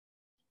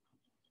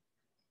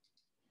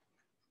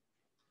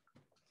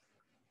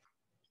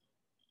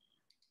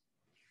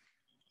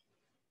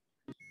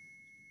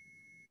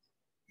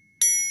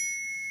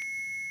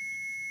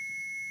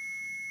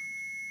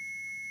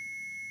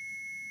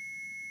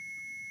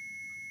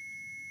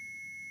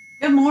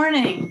Good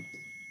morning.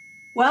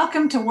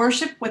 Welcome to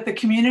worship with the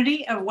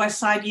community of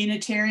Westside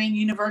Unitarian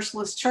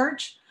Universalist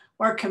Church,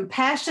 where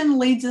compassion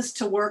leads us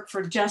to work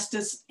for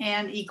justice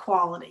and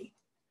equality.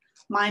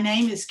 My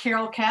name is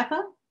Carol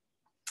Kappa,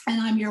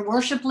 and I'm your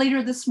worship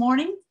leader this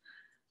morning.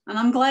 And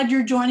I'm glad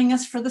you're joining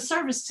us for the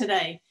service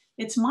today.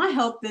 It's my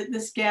hope that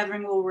this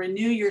gathering will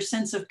renew your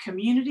sense of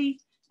community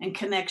and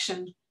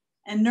connection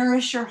and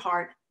nourish your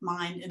heart,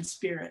 mind, and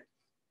spirit.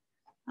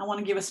 I want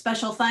to give a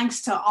special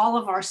thanks to all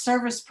of our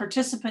service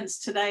participants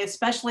today,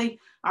 especially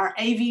our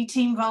AV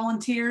team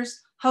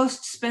volunteers,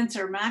 host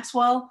Spencer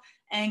Maxwell,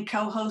 and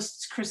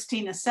co-hosts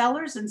Christina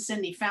Sellers and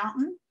Cindy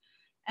Fountain.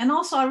 And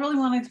also, I really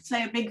want to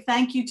say a big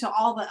thank you to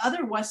all the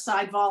other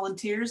Westside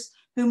volunteers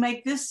who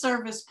make this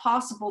service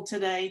possible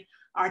today.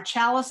 Our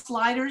chalice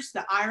lighters,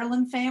 the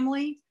Ireland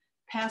family,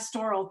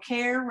 pastoral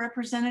care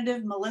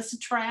representative Melissa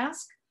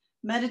Trask,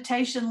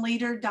 meditation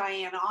leader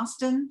Diane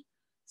Austin,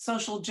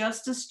 social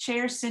justice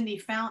chair Cindy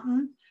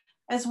Fountain,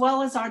 as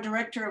well as our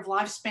director of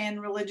lifespan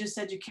religious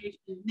education,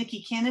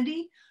 Nikki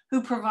Kennedy,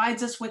 who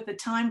provides us with the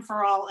time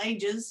for all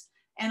ages,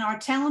 and our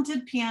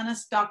talented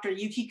pianist, Dr.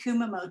 Yuki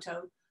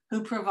Kumamoto,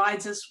 who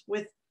provides us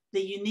with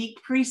the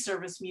unique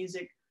pre-service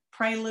music,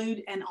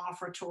 prelude and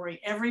offertory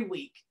every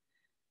week.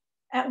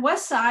 At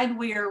Westside,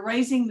 we are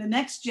raising the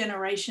next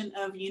generation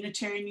of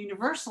Unitarian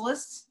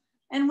Universalists,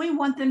 and we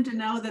want them to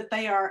know that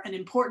they are an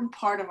important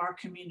part of our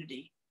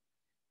community.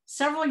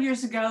 Several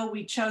years ago,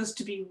 we chose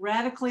to be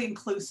radically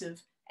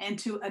inclusive and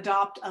to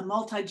adopt a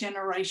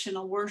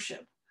multi-generational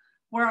worship,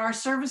 where our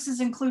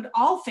services include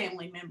all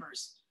family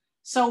members.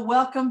 So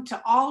welcome to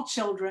all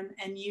children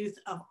and youth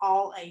of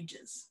all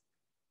ages.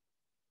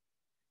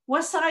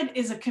 Westside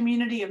is a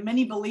community of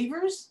many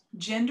believers,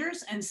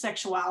 genders, and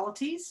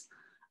sexualities,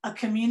 a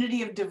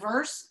community of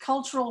diverse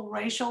cultural,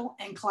 racial,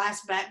 and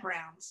class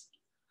backgrounds,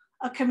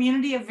 a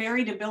community of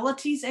varied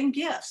abilities and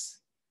gifts.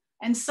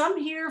 And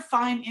some here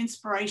find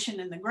inspiration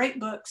in the great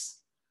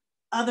books,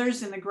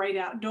 others in the great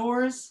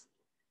outdoors,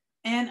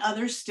 and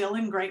others still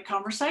in great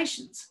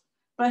conversations.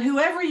 But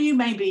whoever you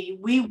may be,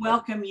 we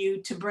welcome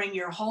you to bring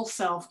your whole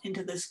self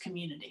into this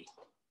community.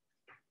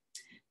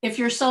 If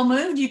you're so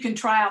moved, you can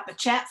try out the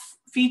chat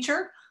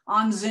feature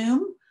on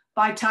Zoom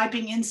by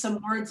typing in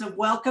some words of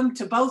welcome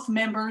to both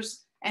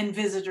members and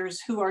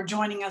visitors who are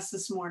joining us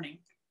this morning.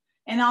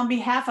 And on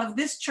behalf of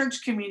this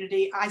church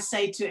community, I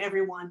say to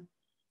everyone,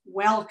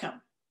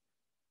 welcome.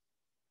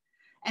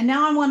 And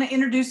now I want to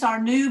introduce our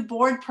new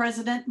board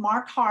president,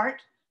 Mark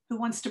Hart, who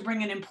wants to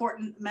bring an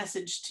important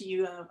message to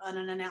you on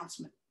an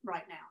announcement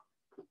right now.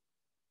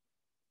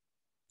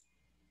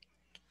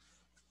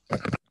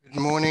 Good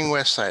morning,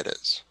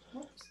 Westsiders.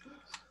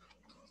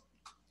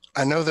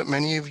 I know that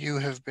many of you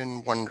have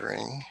been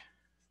wondering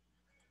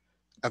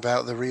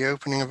about the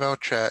reopening of our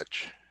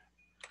church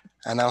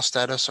and our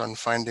status on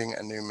finding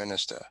a new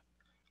minister.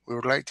 We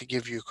would like to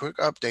give you a quick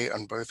update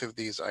on both of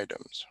these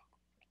items.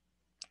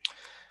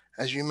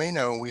 As you may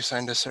know, we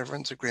signed a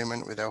severance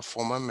agreement with our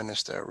former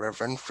minister,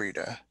 Reverend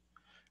Frieda,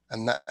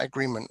 and that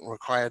agreement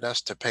required us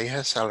to pay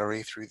her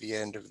salary through the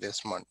end of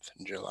this month,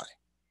 in July.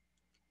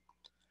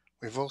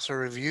 We've also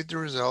reviewed the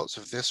results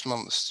of this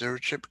month's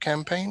stewardship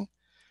campaign,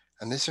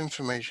 and this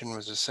information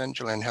was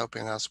essential in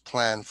helping us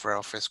plan for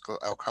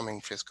our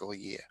coming fiscal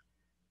year.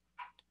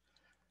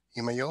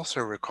 You may also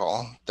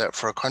recall that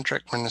for a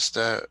contract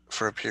minister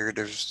for a period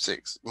of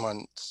 6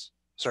 months,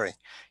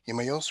 you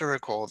may also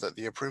recall that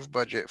the approved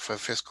budget for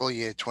fiscal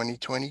year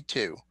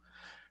 2022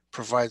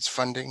 provides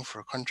funding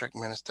for a contract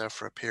minister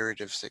for a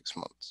period of 6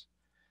 months.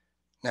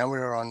 Now we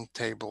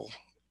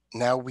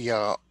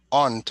are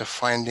on to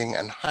finding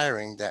and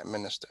hiring that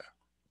minister.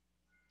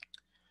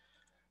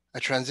 A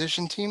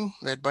transition team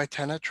led by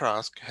Tanner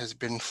Trask has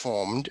been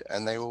formed,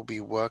 and they will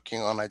be working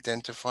on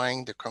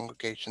identifying the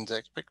congregation's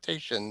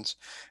expectations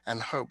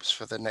and hopes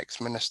for the next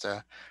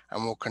minister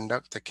and will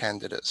conduct a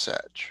candidate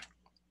search.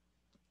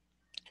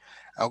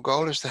 Our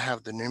goal is to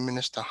have the new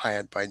minister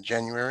hired by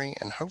January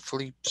and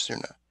hopefully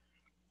sooner.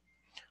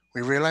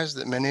 We realize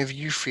that many of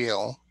you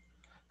feel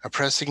a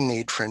pressing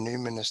need for a new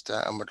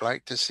minister and would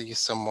like to see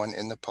someone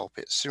in the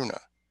pulpit sooner.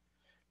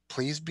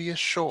 Please be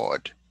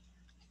assured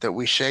that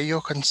we share your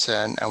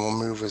concern and will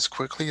move as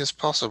quickly as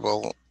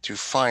possible to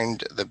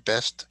find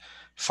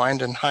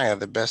and hire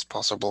the best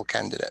possible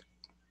candidate.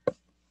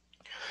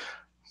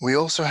 We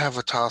also have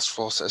a task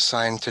force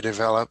assigned to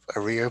develop a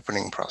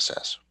reopening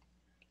process.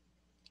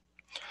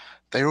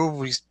 They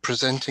will be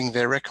presenting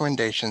their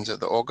recommendations at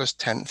the August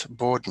 10th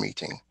board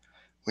meeting.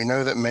 We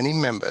know that many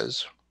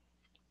members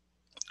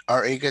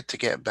are eager to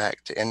get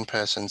back to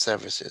in-person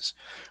services.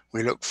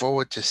 We look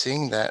forward to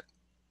seeing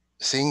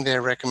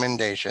their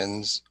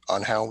recommendations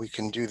on how we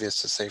can do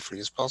this as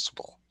safely as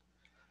possible.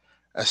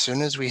 As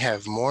soon as we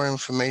have more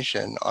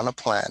information on a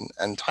plan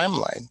and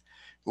timeline,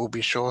 we'll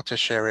be sure to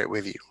share it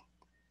with you.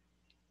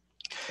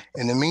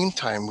 In the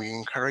meantime, we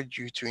encourage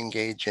you to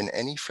engage in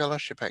any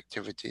fellowship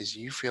activities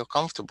you feel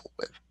comfortable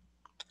with.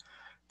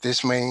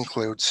 This may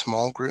include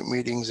small group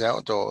meetings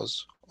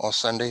outdoors or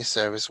Sunday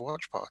service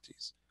watch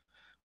parties.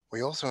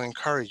 We also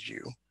encourage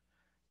you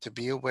to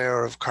be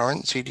aware of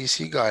current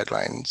CDC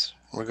guidelines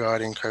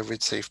regarding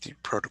COVID safety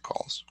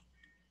protocols.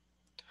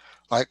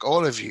 Like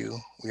all of you,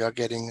 we are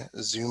getting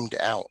zoomed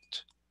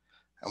out,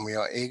 and we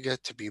are eager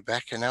to be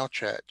back in our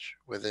church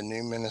with a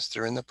new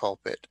minister in the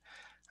pulpit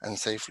and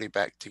safely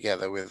back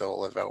together with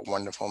all of our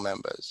wonderful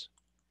members.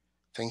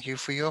 Thank you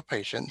for your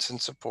patience and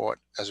support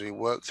as we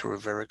work through a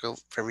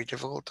very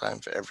difficult time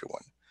for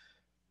everyone.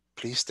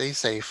 Please stay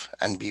safe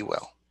and be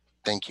well.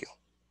 Thank you.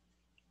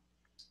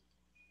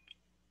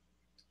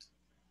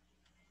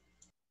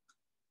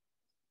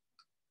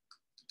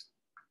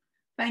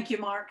 Thank you,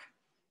 Mark.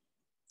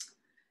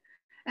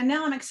 And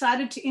now I'm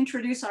excited to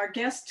introduce our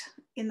guest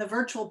in the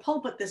virtual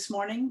pulpit this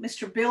morning,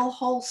 Mr. Bill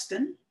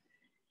Holston.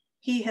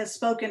 He has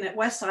spoken at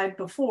Westside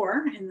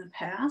before in the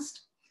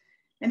past,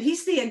 and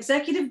he's the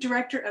Executive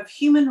Director of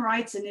Human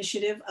Rights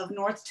Initiative of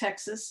North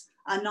Texas,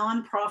 a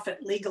nonprofit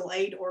legal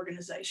aid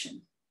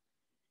organization.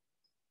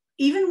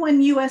 Even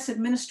when US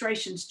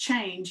administrations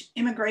change,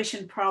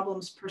 immigration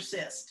problems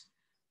persist.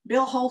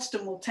 Bill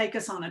Holston will take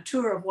us on a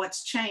tour of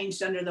what's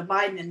changed under the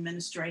Biden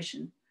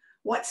administration,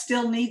 what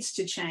still needs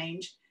to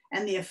change,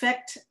 and the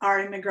effect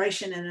our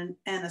immigration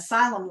and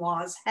asylum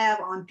laws have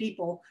on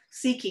people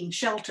seeking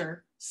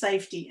shelter,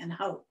 safety, and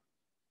hope.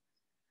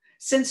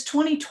 Since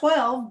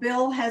 2012,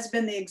 Bill has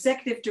been the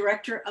Executive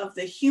Director of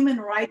the Human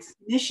Rights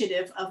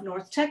Initiative of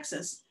North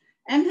Texas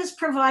and has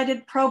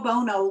provided pro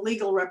bono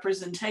legal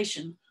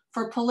representation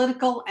for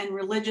political and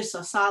religious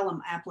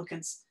asylum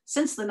applicants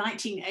since the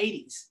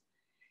 1980s.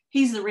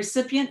 He's the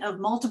recipient of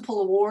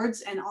multiple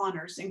awards and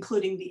honors,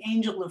 including the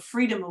Angel of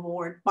Freedom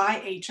Award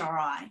by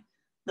HRI,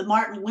 the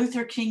Martin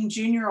Luther King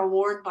Jr.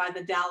 Award by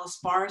the Dallas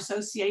Bar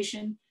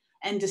Association,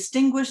 and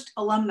Distinguished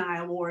Alumni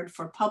Award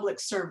for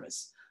Public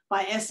Service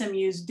by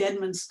SMU's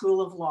Dedman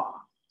School of Law.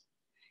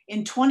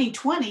 In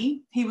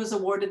 2020, he was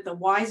awarded the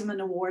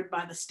Wiseman Award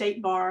by the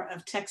State Bar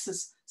of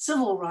Texas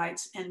Civil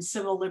Rights and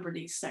Civil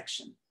Liberties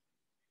section.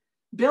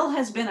 Bill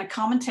has been a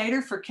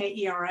commentator for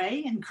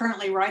KERA and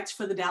currently writes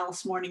for the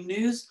Dallas Morning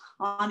News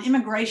on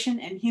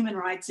immigration and human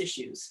rights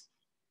issues.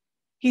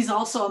 He's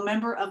also a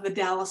member of the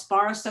Dallas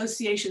Bar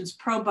Association's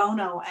Pro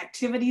Bono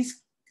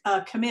Activities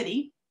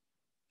Committee.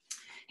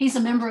 He's a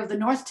member of the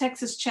North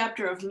Texas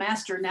chapter of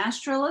Master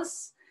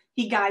Naturalists.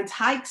 He guides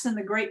hikes in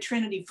the Great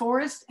Trinity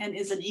Forest and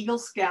is an Eagle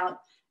Scout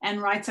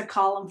and writes a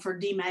column for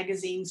D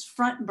Magazine's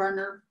Front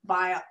Burner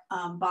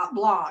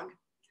blog,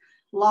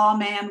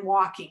 Lawman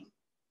Walking.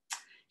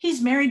 He's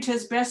married to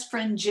his best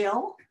friend,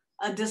 Jill,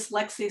 a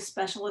dyslexia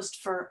specialist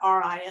for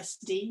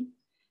RISD,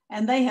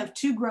 and they have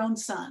 2 grown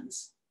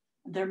sons.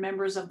 They're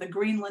members of the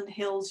Greenland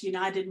Hills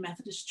United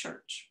Methodist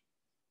Church.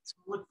 So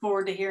I look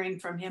forward to hearing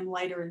from him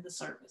later in the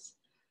service.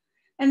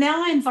 And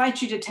now I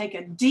invite you to take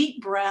a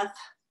deep breath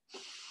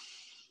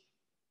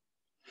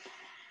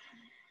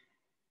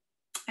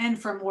and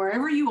from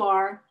wherever you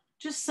are,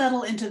 just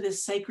settle into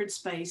this sacred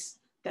space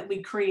that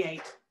we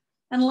create.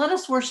 And let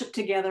us worship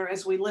together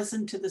as we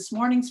listen to this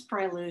morning's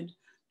prelude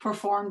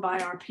performed by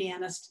our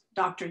pianist,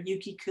 Dr.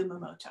 Yuki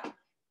Kumamoto.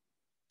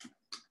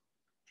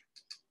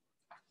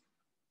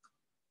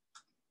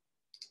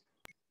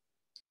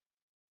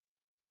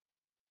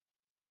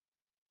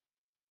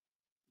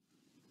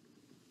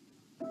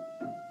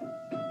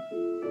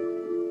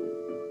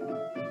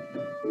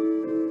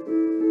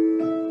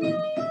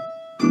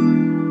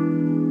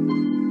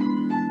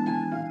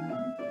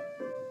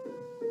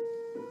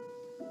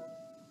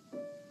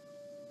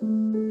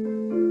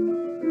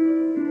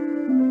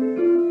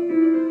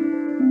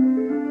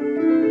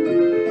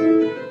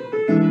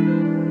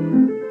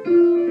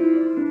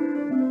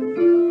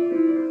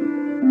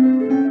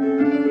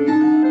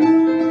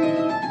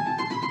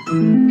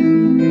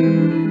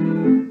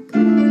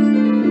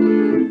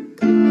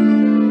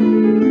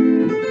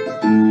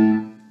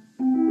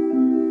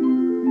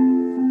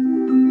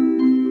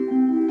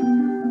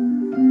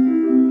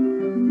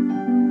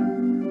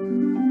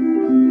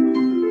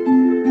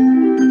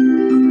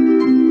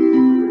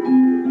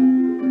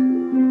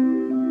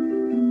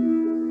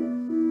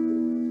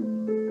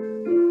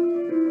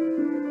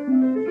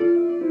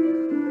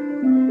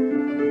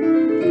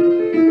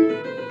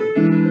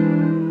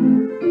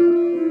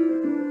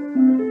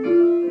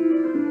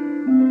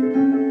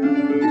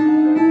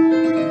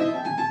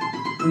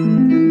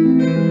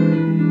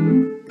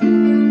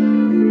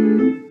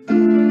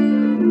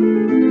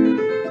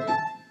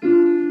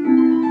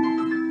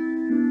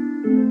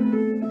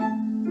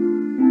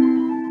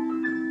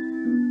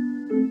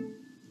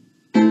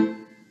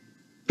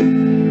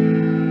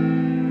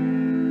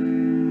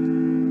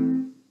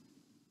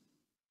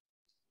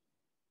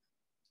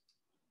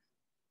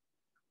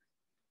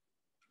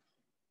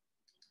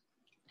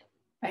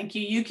 Thank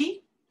you,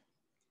 Yuki.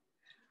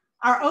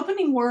 Our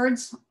opening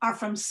words are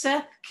from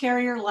Seth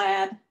Carrier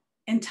Ladd,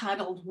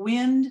 entitled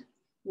Wind,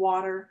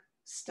 Water,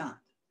 Stunt.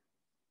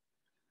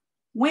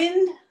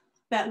 Wind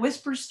that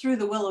whispers through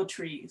the willow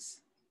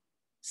trees,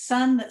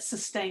 sun that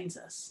sustains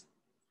us,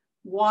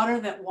 water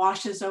that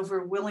washes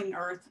over willing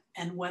earth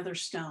and weather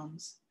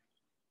stones,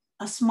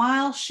 a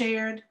smile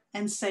shared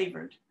and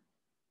savored,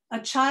 a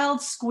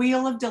child's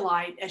squeal of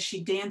delight as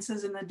she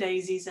dances in the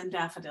daisies and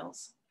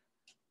daffodils,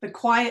 the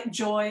quiet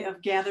joy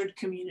of gathered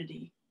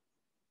community.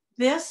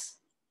 This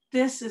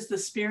is the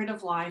spirit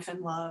of life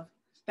and love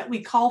that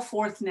we call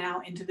forth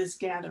now into this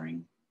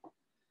gathering.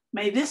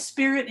 May this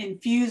spirit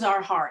infuse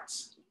our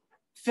hearts,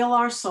 fill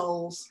our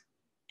souls,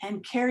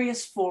 and carry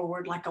us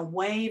forward like a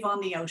wave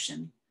on the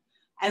ocean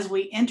as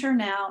we enter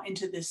now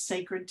into this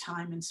sacred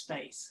time and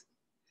space.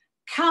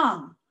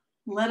 Come,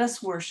 let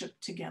us worship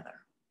together.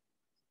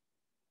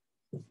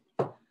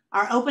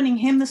 Our opening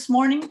hymn this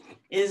morning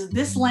is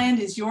 "This Land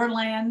is Your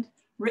Land,"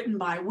 written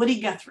by Woody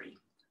Guthrie.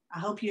 I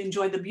hope you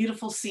enjoy the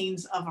beautiful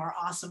scenes of our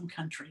awesome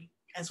country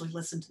as we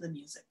listen to the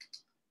music.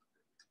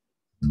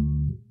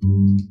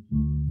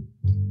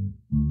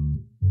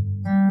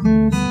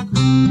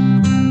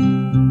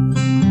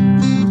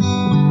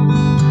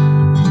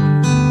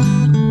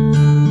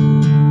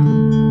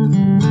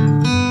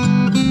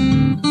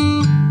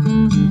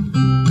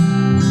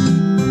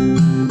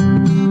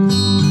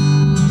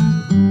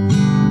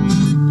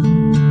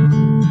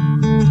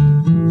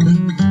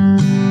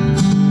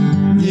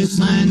 This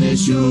land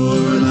is your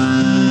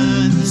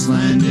land, this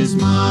land is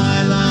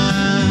my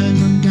land,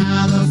 from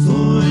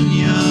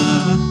California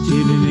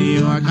to the New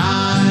York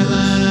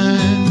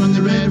Island, from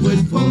the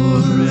Redwood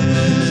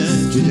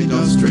Forest to the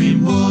Gulf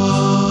Stream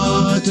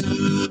waters.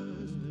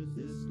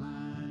 This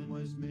land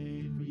was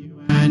made for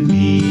you and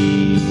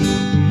me.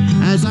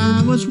 As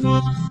I was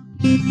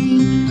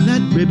walking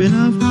that ribbon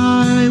of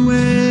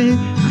highway,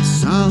 I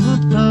saw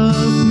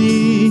above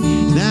me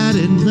that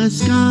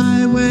endless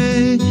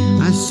skyway.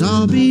 I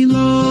saw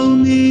below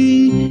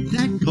me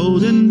that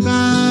golden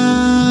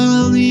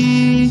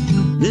valley.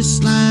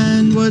 This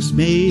land was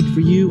made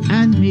for you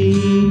and me.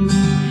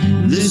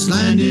 This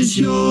land is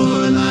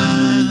your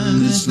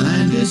land, this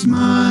land is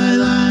my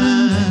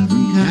land,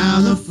 from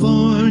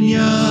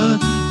California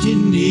to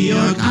New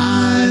York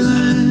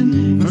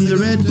Island, from the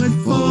Redwood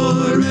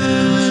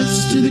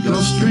Forest to the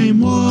Gulf Stream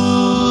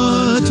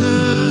waters.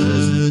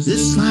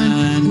 This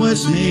land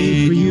was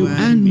made for you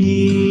and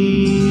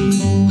me.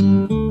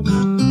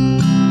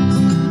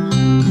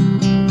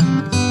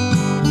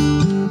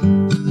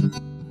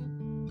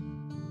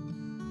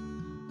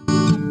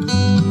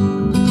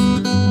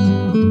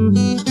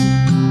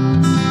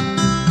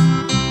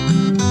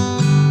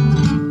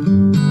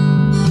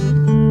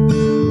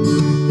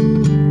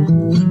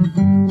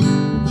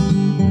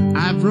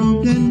 I've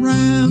roamed and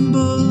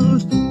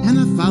rambled, and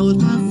I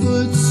followed my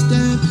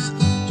footsteps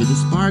to the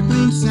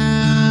sparkling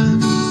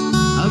sands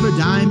of a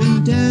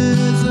diamond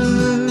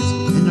desert,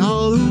 and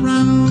all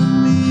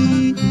around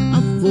me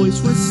a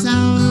voice was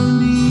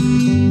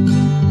sounding.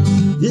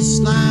 This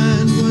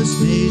land was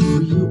made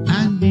for you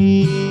and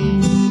me.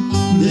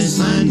 This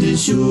land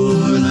is your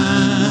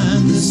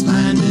land, this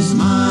land is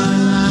my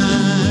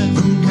land,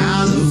 from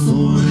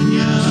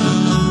California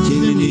to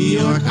the New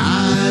York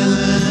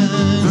Island,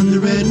 from the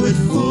Redwood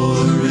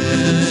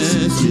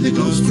Forest to the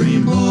Gulf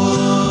Stream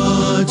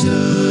waters.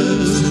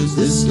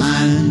 This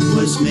land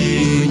was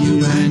made for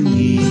you and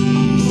me.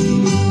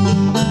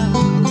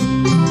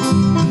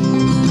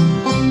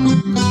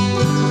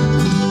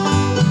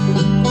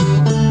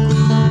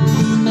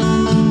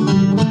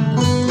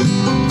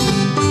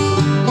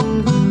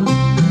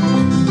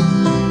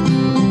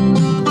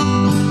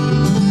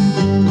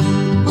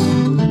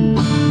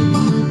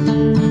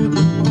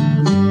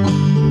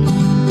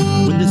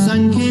 When the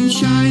sun came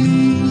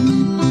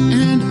shining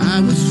and I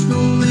was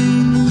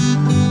strolling,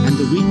 and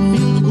the wheat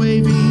fields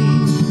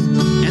waving,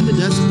 and the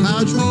dust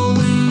clouds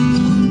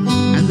rolling,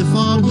 and the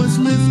fog was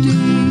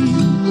lifting,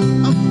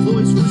 a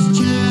voice was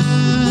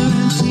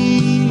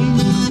chanting.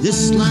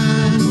 This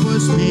land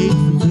was made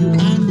for you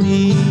and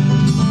me.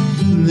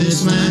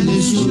 This land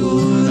is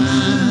your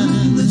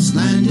land, this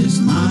land is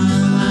my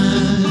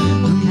land,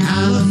 from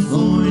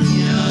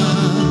California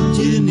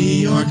to the New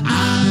York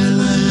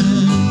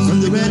Island, from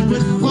the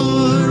Redwood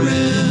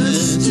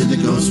Forest to the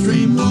Gulf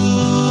Stream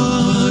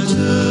waters.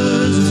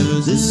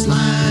 This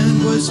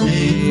land was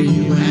made for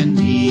you and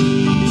me.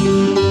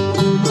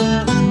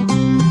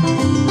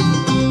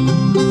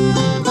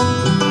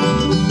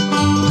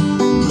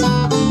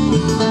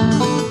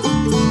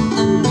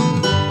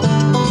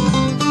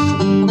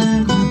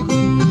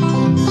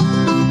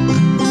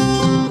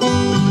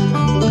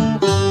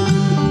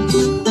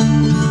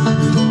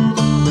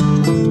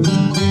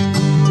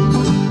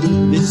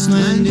 This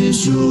land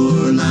is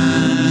your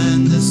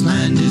land, this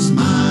land is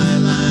my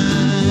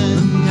land,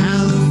 from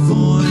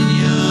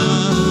California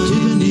to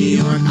the New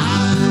York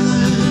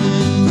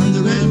Island, from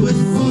the Redwood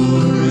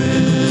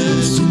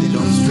Forest to the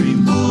Gulf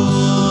Stream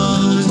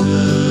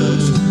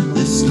waters.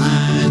 This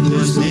land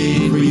was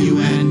made for you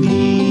and me.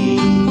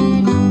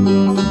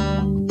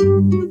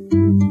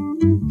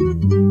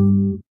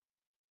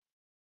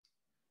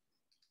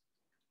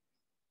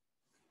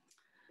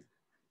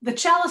 The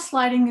chalice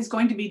lighting is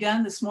going to be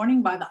done this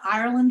morning by the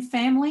Ireland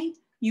family.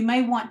 You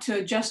may want to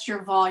adjust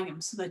your volume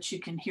so that you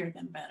can hear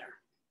them better.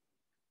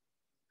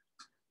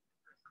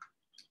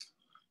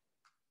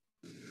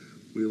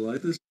 We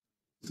light this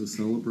to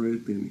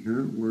celebrate the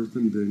inherent worth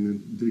and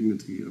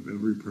dignity of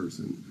every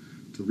person,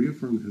 to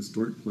reaffirm the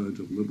historic pledge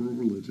of liberal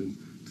religion,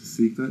 to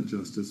seek that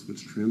justice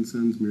which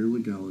transcends mere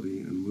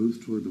legality and moves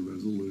toward the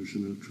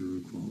resolution of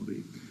true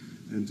equality,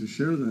 and to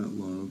share that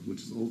love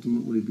which is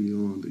ultimately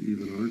beyond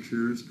even our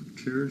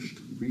cherished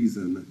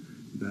reason,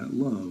 that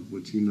love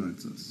which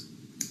unites us.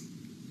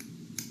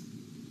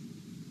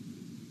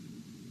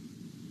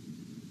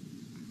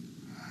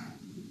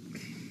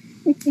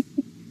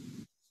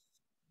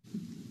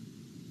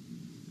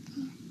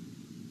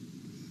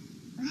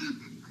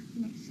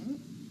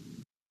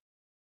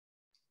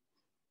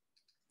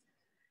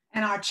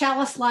 And our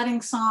chalice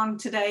lighting song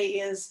today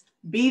is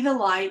Be the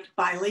Light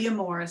by Leah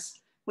Morris,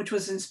 which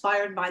was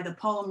inspired by the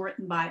poem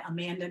written by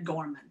Amanda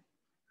Gorman.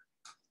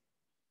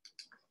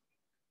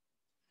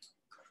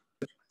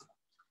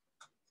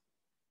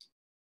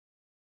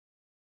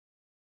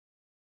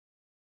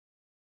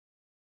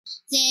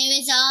 There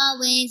is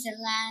always a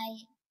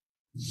light.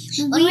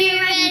 When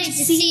we're ready to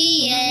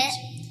see it,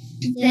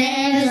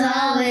 there is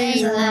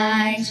always a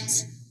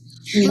light.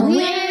 When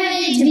we're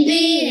ready to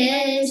be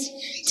it,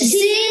 to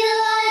see the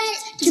light,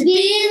 to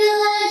be the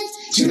light,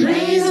 to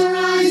raise our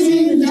eyes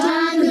in the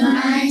dark of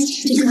night,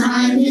 to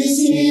climb this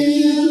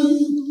hill,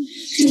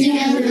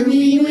 together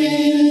we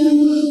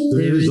will.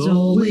 There is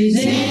always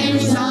a light. There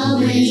is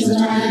always a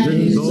light. There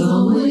is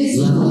always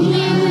a When light.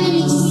 we're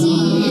ready to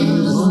see it,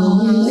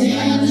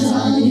 there is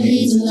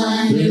always a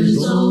light. There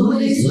is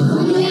always a When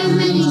light. we're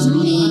ready to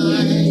be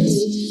it,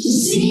 to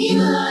see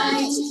the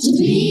light, to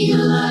be the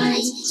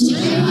light, to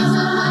raise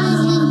our eyes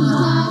in the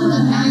dark of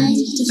the night,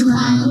 to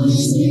climb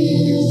this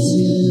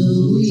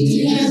hill,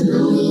 together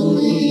we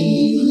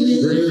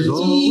will. There is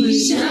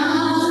always a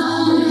light. There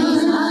is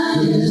always a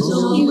light.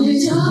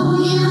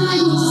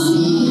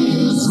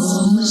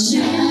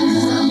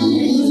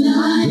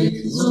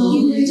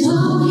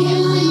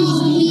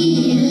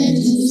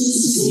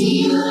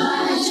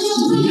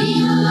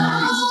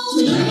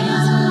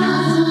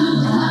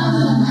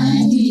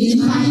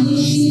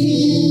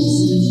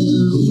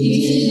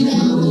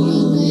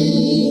 There is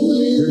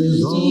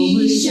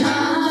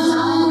always a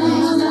light. There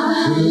is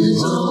always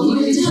a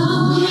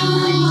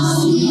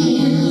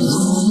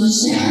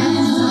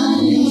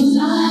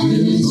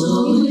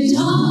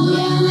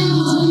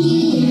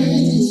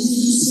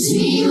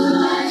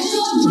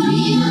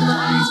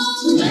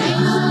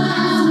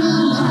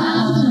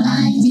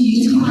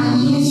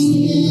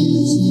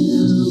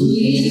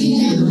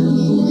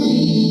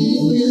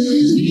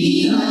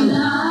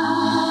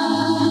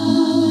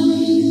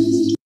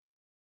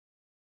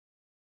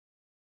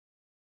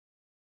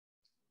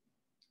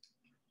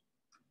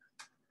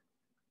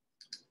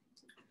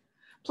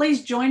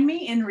Please join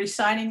me in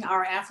reciting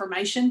our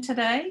affirmation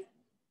today.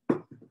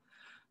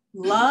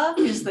 Love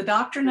is the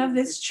doctrine of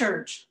this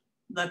church.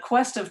 The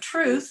quest of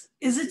truth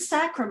is its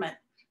sacrament,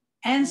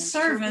 and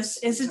service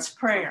is its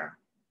prayer.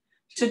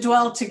 To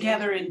dwell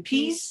together in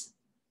peace,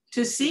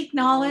 to seek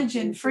knowledge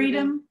in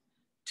freedom,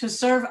 to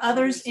serve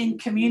others in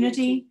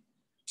community,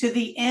 to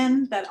the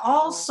end that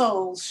all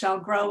souls shall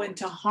grow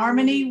into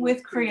harmony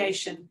with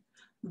creation.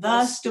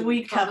 Thus do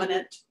we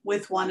covenant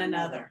with one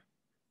another.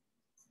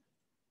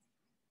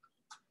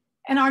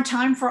 And our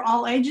time for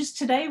all ages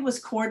today was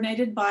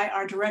coordinated by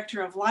our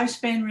Director of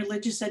Lifespan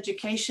Religious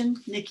Education,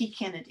 Nikki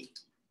Kennedy.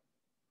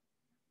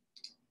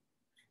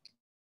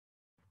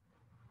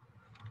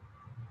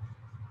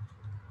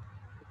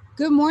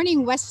 Good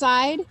morning,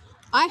 Westside.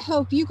 I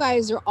hope you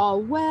guys are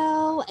all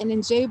well and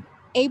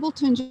able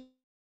to enjoy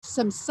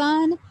some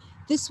sun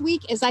this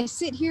week as I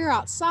sit here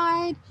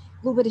outside, a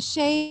little bit of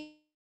shade.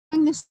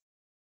 This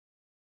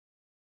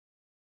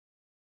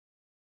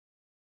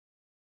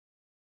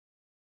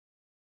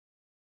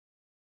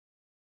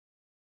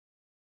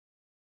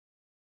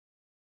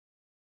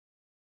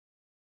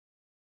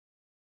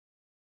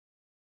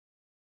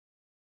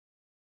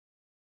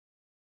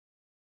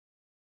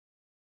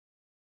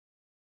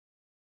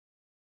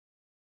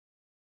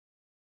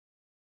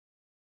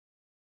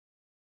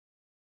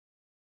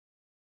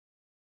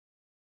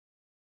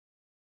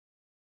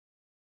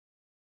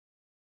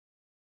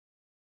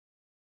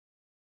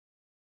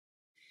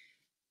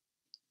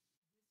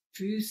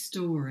true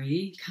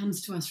story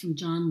comes to us from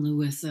John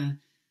Lewis, a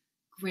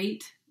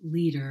great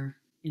leader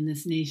in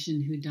this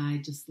nation who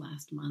died just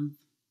last month.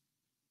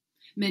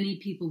 Many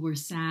people were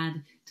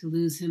sad to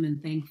lose him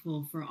and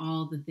thankful for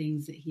all the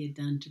things that he had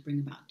done to bring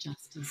about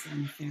justice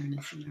and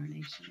fairness in our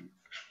nation.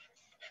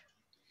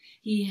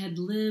 He had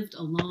lived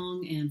a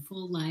long and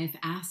full life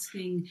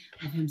asking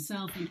of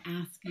himself and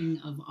asking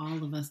of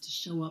all of us to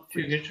show up for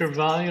Did you get your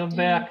volume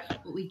back?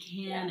 what we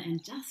can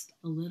and just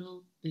a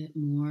little bit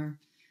more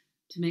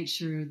to make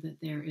sure that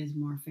there is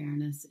more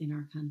fairness in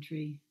our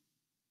country.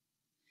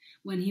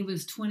 When he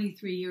was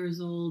 23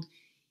 years old,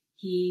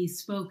 he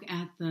spoke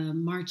at the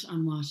March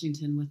on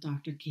Washington with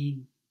Dr.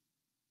 King.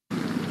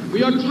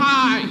 We are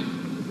tired.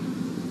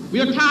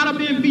 We are tired of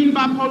being beaten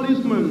by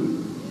policemen.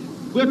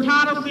 We're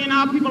tired of seeing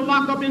our people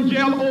locked up in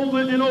jail over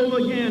and over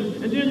again.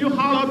 And then you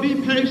holler, be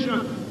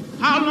patient.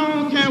 How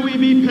long can we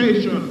be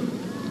patient?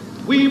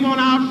 We want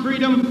our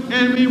freedom,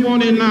 and we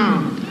want it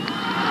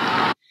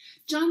now.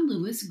 John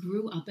Lewis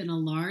grew up in a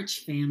large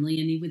family,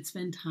 and he would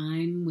spend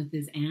time with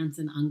his aunts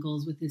and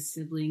uncles, with his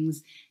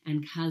siblings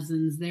and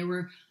cousins. There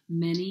were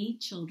many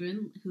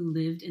children who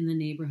lived in the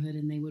neighborhood,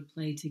 and they would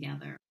play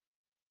together.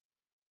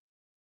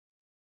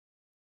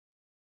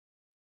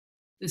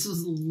 This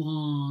was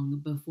long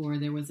before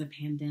there was a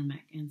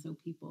pandemic, and so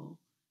people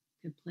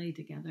could play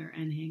together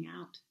and hang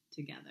out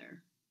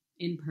together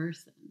in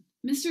person.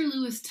 Mr.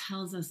 Lewis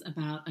tells us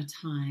about a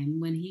time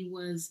when he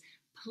was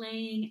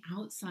playing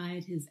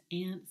outside his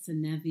Aunt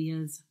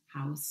Zenevia's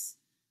house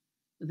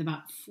with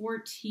about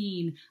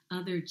 14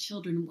 other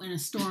children when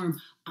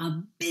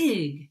a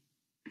big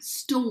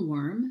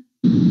storm,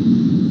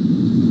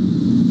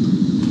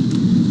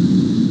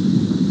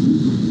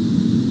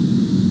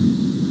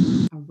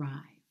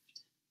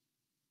 arrived.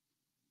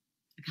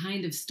 A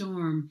kind of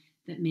storm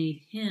that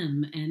made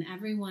him and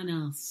everyone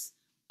else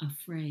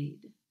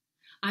afraid.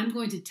 I'm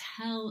going to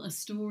tell a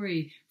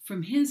story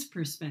from his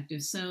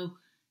perspective, so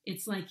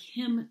it's like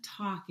him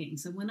talking.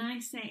 So when I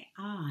say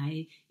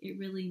I, it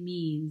really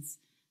means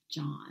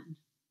John.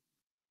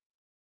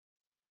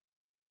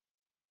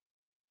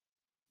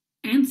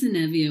 Aunt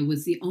Zenevia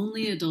was the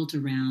only adult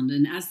around,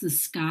 and as the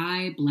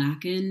sky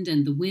blackened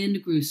and the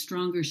wind grew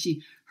stronger,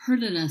 she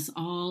herded us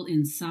all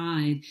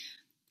inside.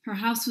 Her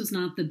house was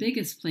not the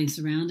biggest place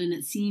around, and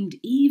it seemed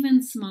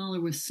even smaller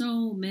with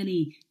so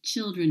many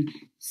children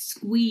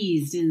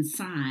squeezed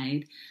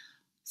inside.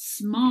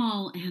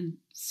 Small and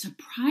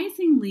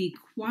surprisingly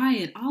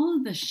quiet. All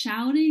of the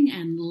shouting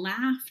and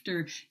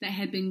laughter that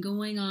had been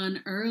going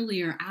on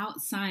earlier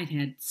outside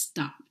had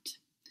stopped.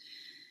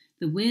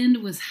 The wind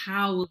was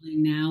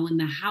howling now, and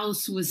the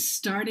house was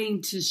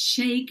starting to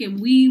shake, and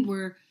we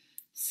were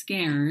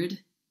scared.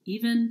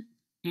 Even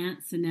Aunt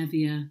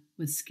Zenevia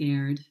was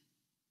scared.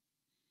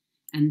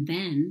 And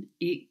then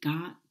it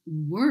got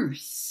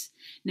worse.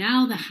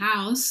 Now the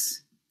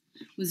house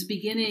was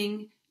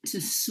beginning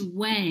to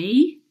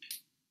sway,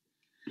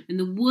 and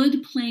the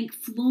wood plank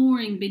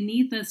flooring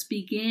beneath us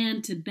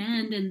began to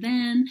bend, and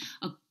then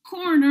a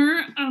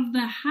corner of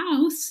the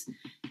house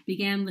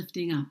began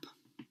lifting up.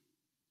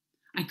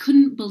 I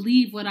couldn't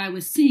believe what I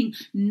was seeing.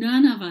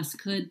 None of us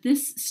could.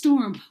 This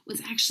storm was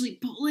actually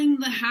pulling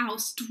the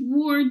house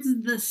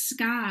towards the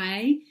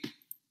sky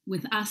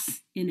with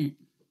us in it.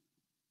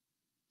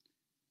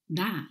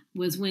 That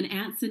was when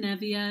Aunt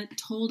Zenevia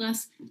told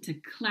us to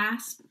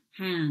clasp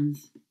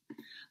hands.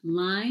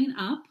 Line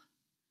up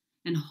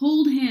and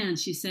hold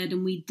hands, she said,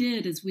 and we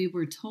did as we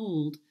were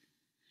told.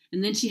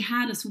 And then she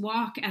had us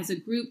walk as a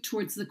group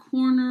towards the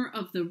corner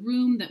of the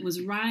room that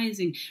was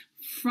rising.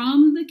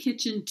 From the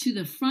kitchen to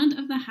the front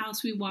of the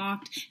house we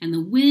walked, and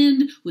the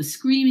wind was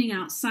screaming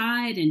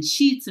outside, and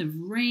sheets of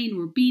rain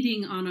were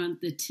beating on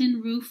the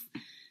tin roof.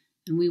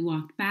 And we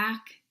walked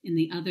back in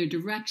the other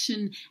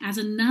direction as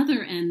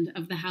another end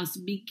of the house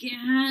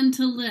began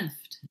to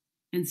lift.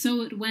 And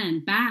so it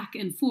went back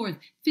and forth,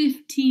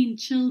 15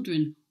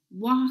 children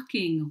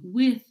walking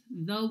with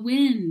the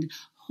wind,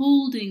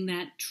 holding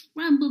that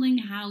trembling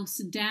house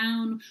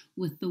down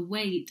with the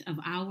weight of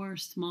our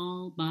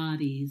small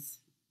bodies.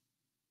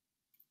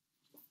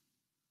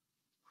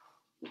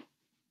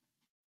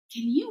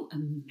 Can you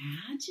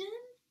imagine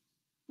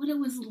what it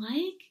was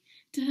like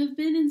to have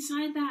been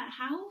inside that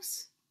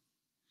house?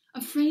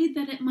 Afraid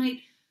that it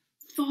might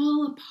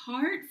fall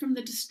apart from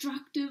the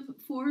destructive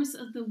force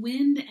of the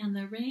wind and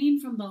the rain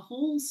from the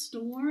whole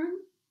storm?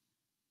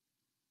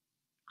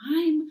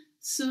 I'm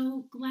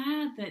so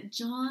glad that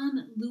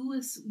John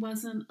Lewis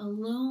wasn't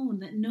alone,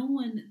 that no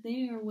one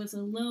there was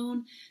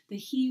alone, that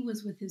he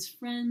was with his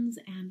friends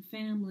and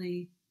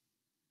family.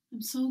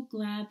 I'm so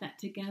glad that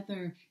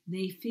together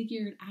they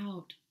figured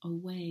out a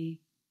way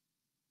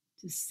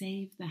to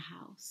save the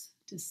house,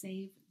 to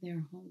save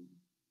their home.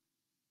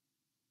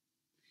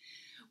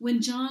 When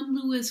John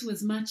Lewis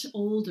was much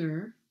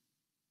older,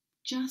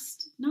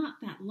 just not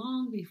that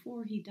long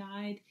before he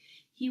died,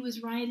 he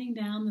was writing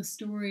down the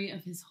story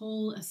of his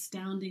whole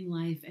astounding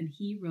life, and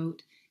he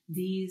wrote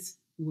these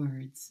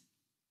words.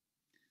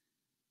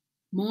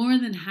 More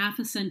than half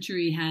a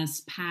century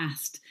has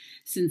passed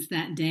since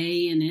that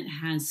day, and it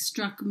has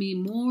struck me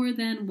more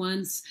than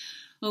once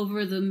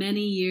over the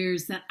many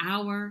years that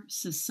our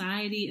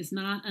society is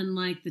not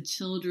unlike the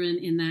children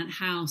in that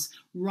house,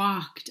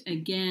 rocked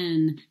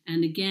again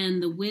and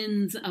again, the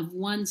winds of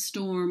one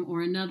storm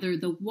or another,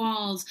 the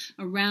walls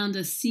around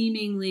us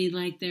seemingly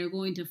like they're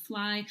going to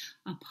fly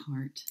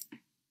apart.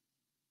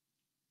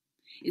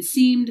 It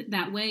seemed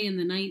that way in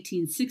the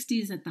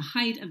 1960s at the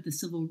height of the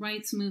civil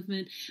rights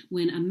movement,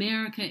 when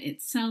America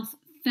itself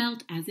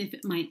felt as if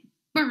it might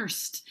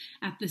burst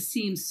at the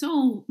seams.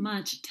 So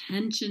much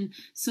tension,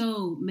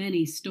 so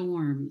many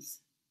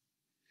storms.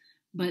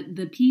 But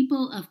the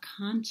people of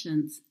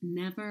conscience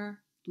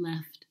never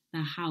left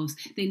the house.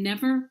 They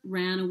never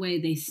ran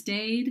away. They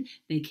stayed,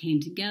 they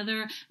came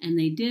together, and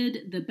they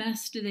did the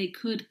best they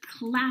could,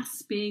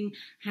 clasping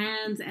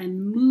hands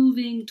and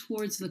moving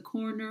towards the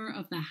corner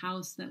of the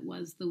house that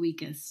was the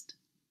weakest.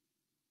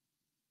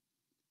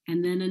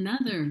 And then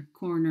another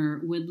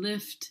corner would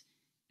lift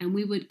and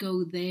we would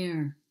go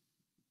there.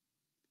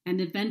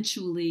 And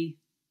eventually,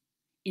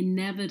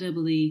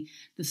 inevitably,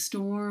 the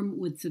storm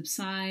would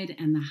subside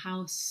and the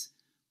house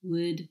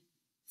would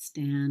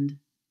stand.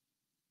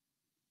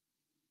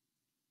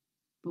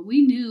 But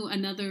we knew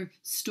another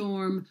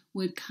storm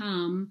would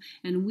come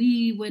and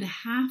we would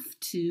have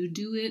to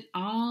do it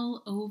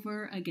all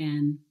over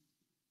again.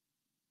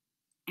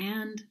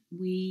 And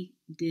we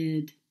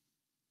did.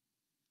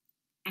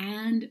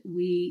 And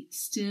we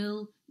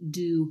still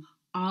do,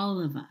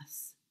 all of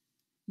us,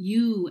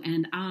 you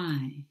and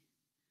I,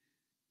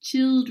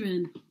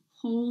 children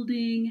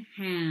holding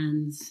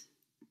hands,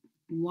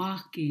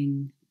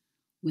 walking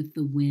with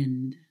the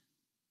wind.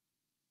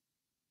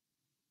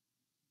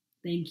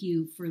 Thank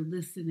you for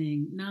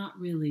listening, not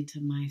really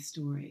to my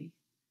story,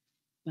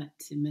 but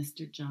to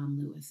Mr. John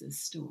Lewis's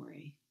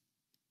story.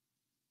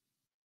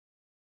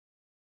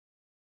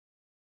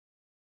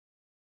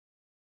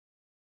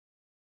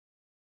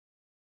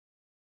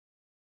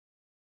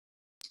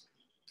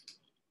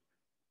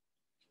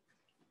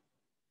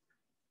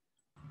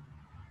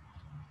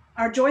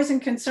 Our joys and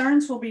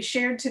concerns will be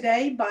shared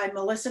today by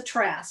Melissa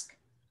Trask,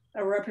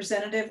 a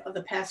representative of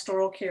the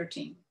Pastoral Care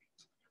Team.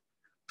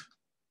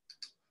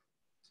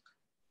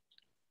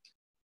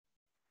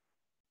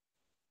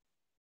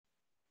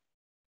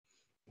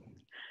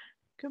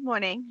 Good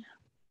morning.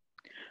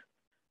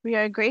 We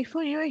are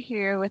grateful you are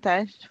here with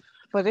us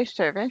for this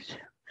service.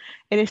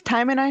 It is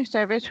time in our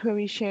service where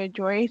we share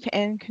joys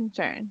and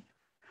concerns.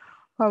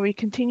 While we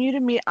continue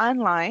to meet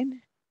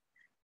online,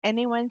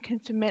 anyone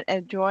can submit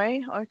a joy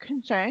or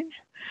concern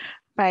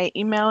by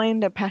emailing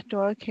the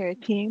Pastoral Care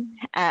Team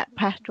at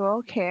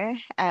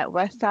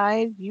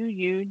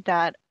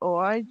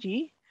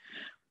pastoralcare@westsideu.org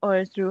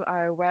or through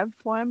our web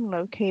form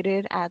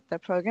located at the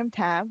Program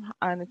tab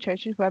on the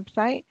church's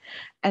website,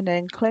 and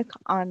then click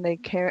on the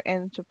Care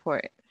and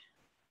Support.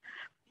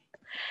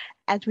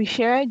 As we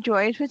share our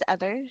joys with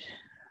others,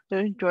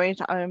 those joys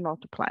are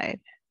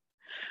multiplied.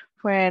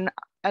 When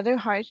other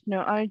hearts know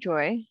our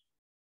joy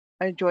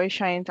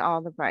shines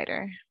all the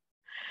brighter.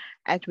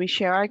 As we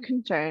share our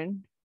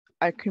concern,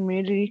 our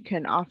community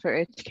can offer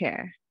its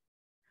care.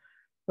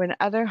 When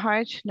other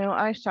hearts know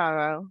our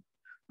sorrow,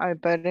 our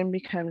burden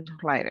becomes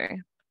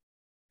lighter.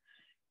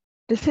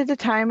 This is a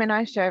time in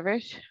our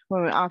service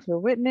when we offer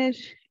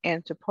witness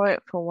and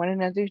support for one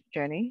another's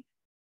journey.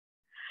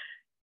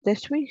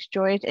 This week's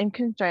joys and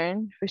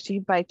concerns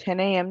received by 10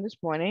 a.m. this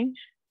morning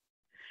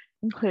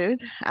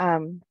include,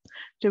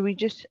 so we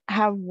just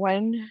have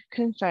one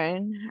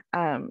concern,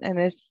 and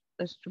it's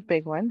a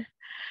big one,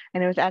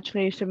 and it was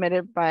actually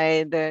submitted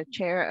by the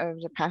chair of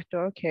the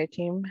Pastoral Care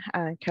Team,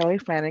 Kelly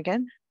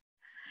Flanagan.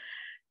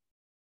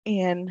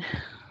 And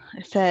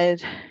it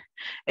says,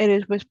 "It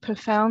is with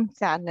profound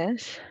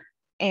sadness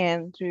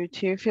and through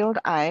tear-filled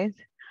eyes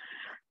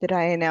that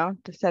I announce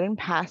the sudden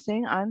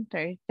passing on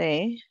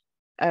Thursday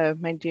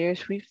of my dear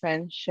sweet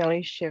friend,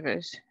 Shelley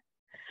Shivers.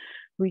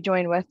 We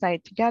joined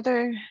Westside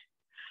together,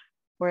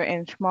 were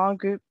in small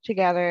groups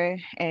together,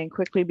 and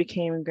quickly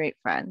became great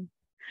friends.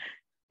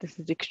 This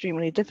is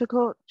extremely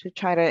difficult to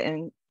try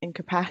to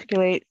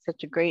encapsulate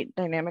such a great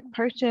dynamic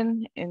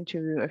person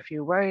into a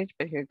few words,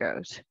 but here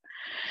goes.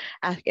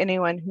 Ask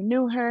anyone who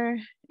knew her,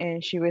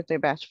 and she was their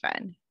best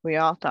friend. We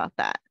all thought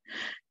that.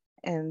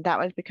 And that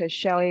was because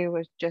Shelley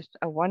was just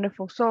a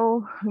wonderful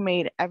soul who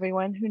made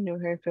everyone who knew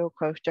her feel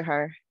close to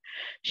her.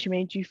 She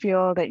made you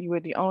feel that you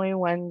were the only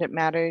one that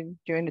mattered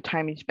during the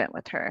time you spent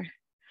with her.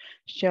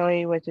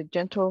 Shelley was a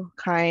gentle,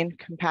 kind,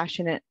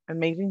 compassionate,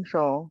 amazing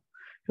soul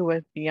who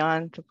was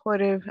beyond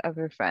supportive of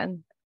her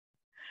friend.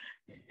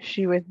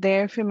 She was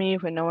there for me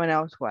when no one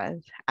else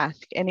was.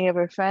 Ask any of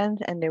her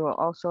friends and they will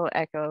also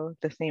echo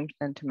the same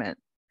sentiment.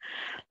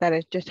 That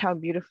is just how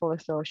beautiful a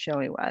soul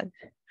Shelley was.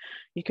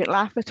 You could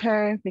laugh with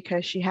her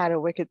because she had a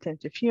wicked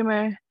sense of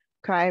humor,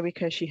 cry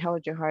because she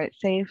held your heart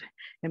safe,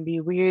 and be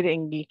weird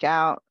and geek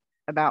out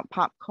about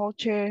pop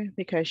culture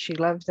because she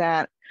loves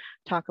that,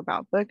 talk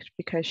about books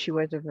because she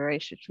was a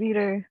voracious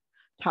reader,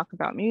 talk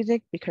about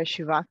music because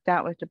she rocked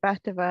out with the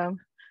best of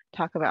them,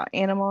 talk about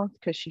animals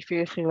because she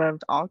fiercely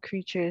loved all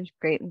creatures,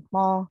 great and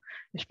small,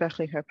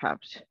 especially her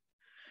pups.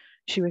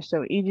 She was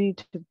so easy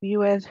to be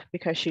with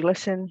because she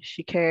listened,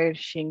 she cared,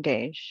 she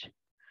engaged.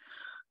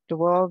 The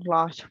world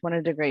lost one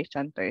of the greats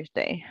on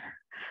Thursday.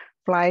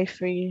 Fly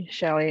free,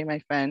 Shelley, my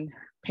friend,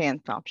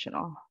 pants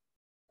optional."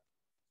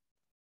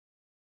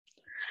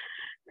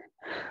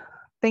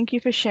 Thank you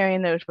for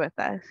sharing those with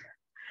us.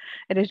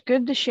 It is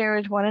good to share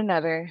with one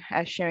another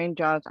as sharing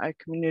draws our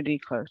community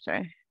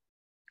closer.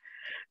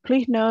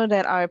 Please know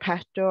that our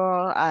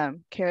pastoral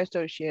care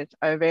associates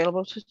are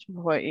available to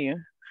support you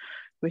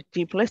with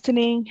deep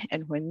listening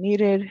and when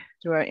needed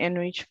through our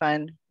InReach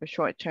Fund for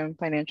short-term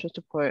financial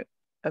support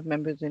of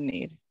members in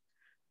need.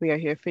 We are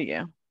here for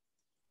you.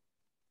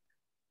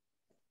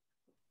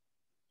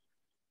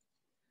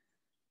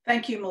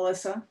 Thank you,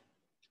 Melissa.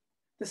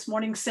 This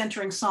morning's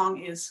centering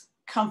song is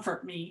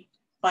 "Comfort Me"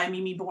 by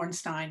Mimi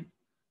Bornstein,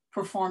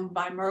 performed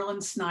by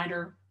Merlin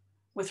Snyder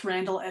with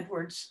Randall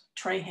Edwards,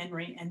 Trey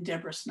Henry, and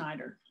Deborah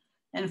Snyder.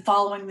 And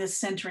following this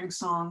centering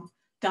song,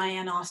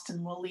 Diane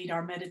Austin will lead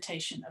our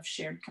meditation of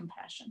shared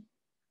compassion.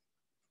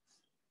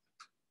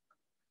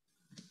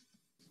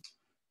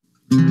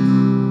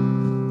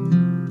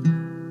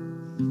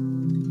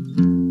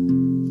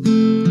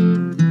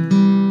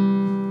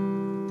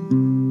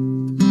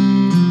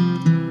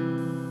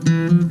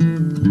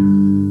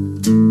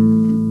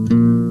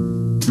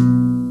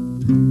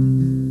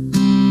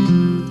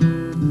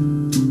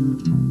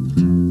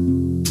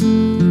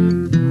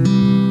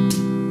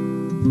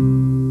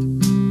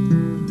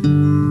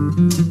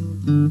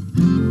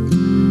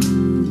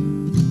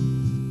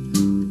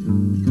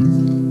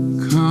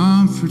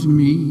 Comfort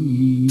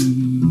me,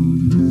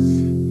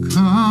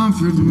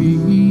 comfort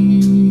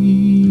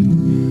me,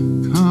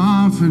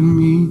 comfort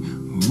me,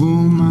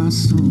 oh my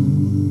soul.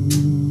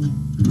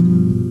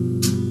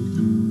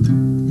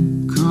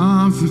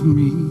 Comfort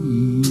me,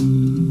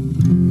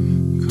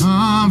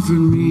 comfort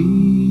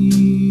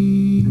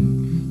me,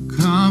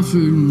 comfort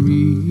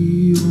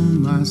me, oh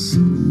my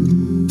soul.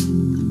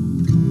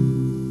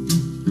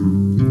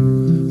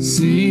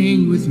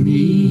 Sing with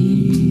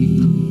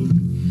me,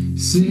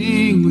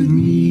 sing with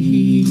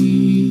me,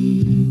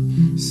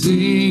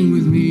 sing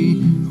with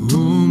me,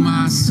 oh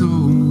my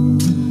soul.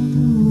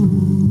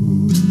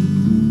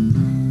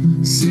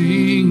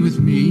 Sing with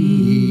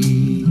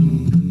me,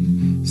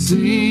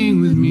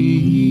 sing with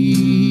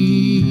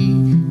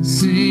me,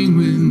 sing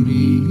with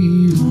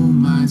me, oh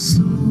my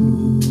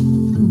soul.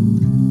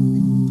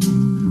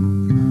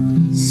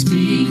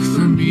 Speak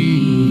for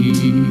me,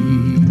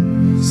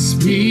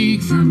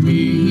 speak for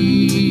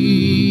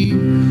me,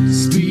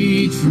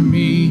 speak for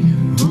me,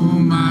 oh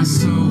my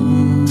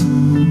soul.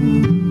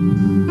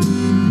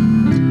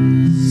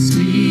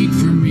 Speak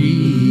for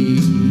me,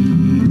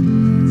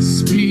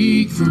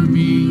 speak for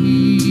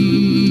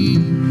me,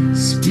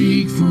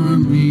 speak for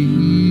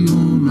me, oh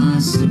my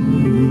soul.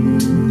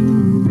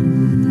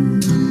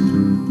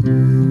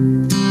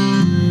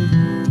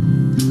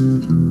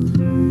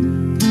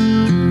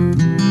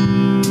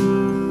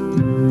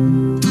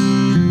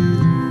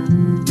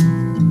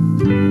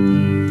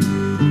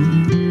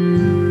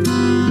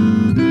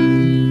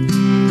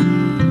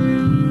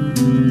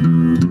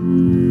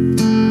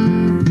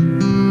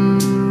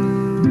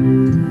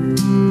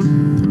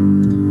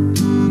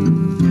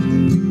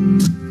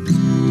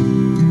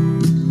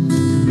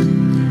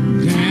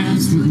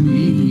 Dance with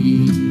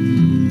me,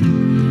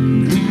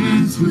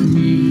 dance with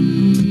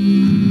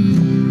me,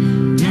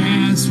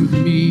 dance with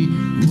me,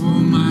 oh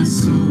my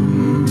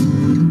soul.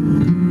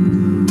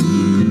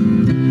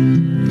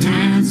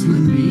 Dance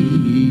with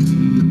me,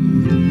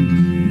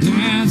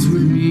 dance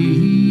with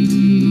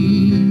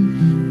me,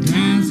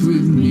 dance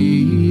with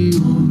me,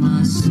 oh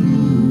my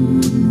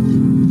soul.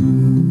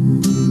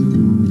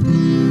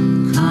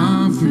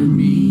 Comfort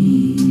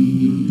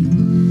me,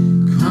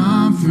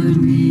 comfort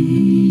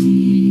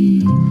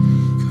me,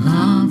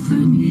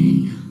 comfort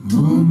me,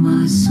 oh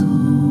my soul.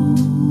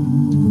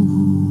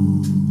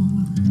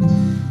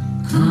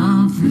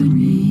 Comfort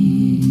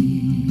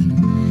me,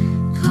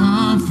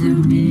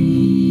 comfort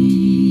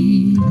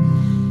me,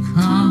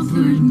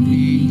 comfort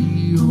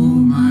me, oh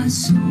my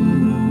soul.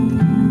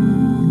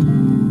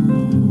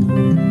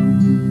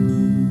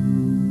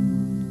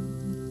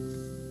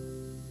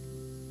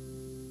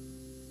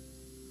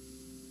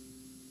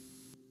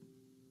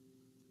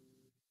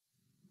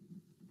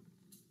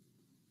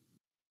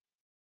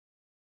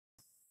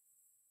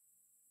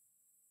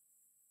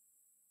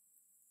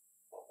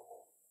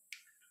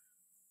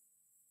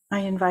 I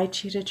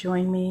invite you to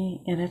join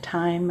me in a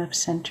time of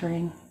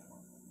centering.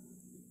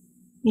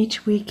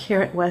 Each week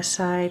here at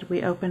Westside,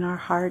 we open our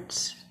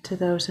hearts to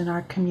those in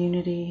our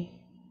community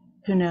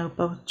who know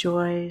both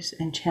joys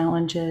and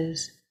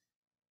challenges,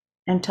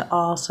 and to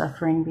all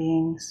suffering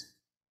beings.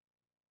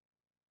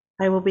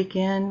 I will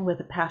begin with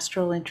a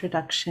pastoral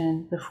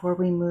introduction before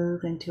we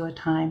move into a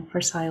time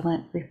for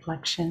silent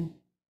reflection.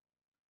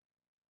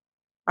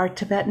 Our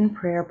Tibetan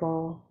prayer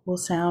bowl will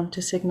sound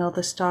to signal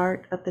the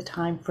start of the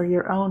time for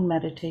your own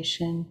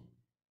meditation,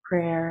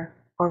 prayer,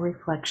 or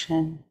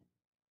reflection,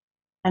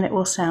 and it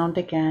will sound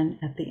again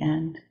at the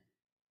end.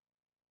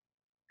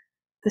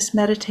 This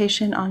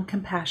meditation on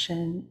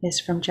compassion is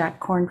from Jack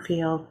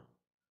Cornfield,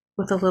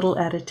 with a little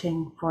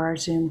editing for our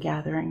Zoom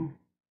gathering.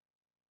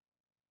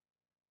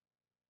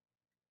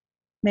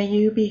 May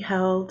you be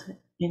held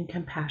in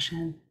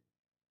compassion.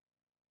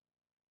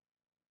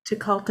 To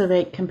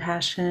cultivate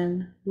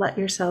compassion, let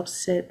yourself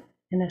sit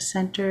in a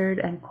centered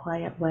and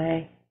quiet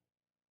way.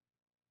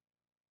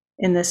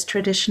 In this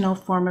traditional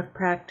form of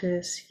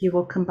practice, you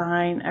will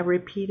combine a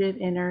repeated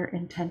inner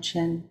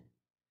intention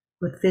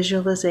with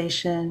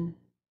visualization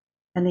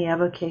and the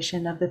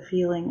evocation of the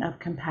feeling of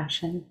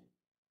compassion.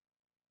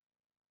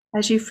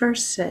 As you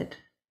first sit,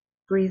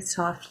 breathe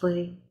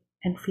softly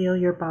and feel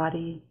your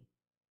body,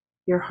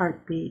 your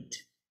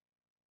heartbeat,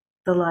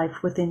 the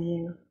life within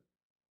you.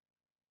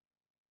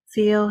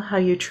 Feel how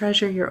you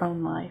treasure your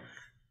own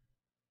life,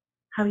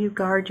 how you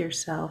guard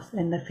yourself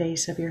in the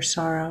face of your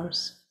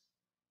sorrows.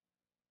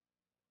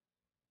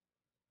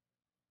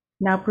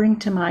 Now bring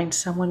to mind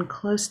someone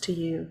close to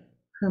you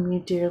whom you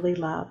dearly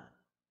love.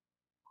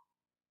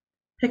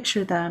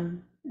 Picture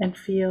them and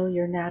feel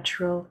your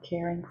natural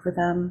caring for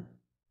them.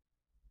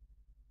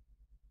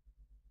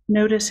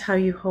 Notice how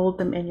you hold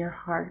them in your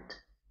heart.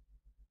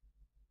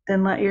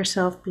 Then let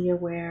yourself be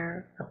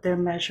aware of their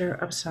measure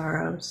of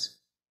sorrows,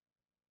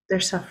 their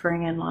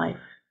suffering in life.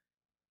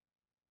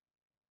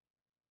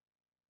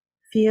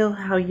 Feel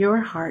how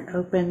your heart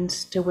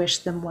opens to wish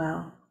them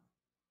well,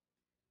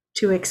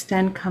 to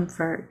extend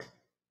comfort,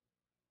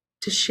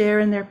 to share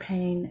in their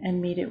pain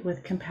and meet it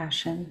with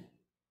compassion.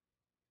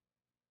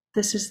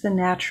 This is the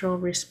natural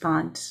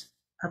response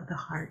of the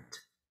heart.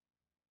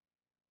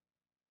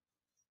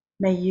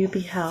 May you be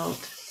held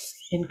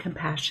in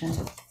compassion.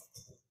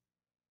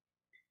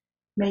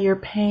 May your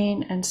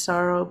pain and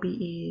sorrow be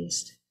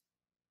eased.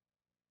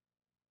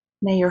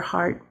 May your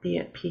heart be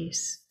at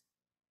peace.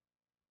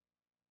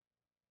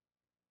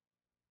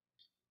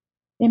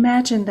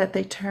 Imagine that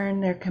they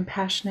turn their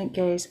compassionate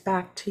gaze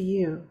back to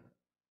you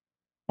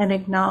and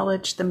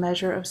acknowledge the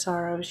measure of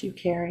sorrows you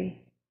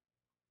carry.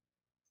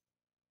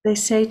 They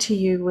say to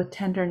you with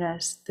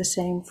tenderness the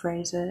same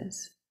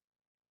phrases.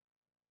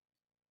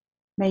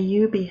 May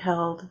you be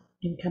held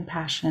in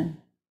compassion.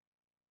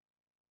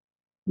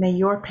 May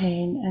your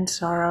pain and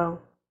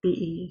sorrow be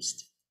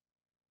eased.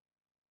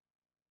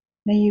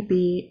 May you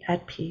be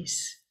at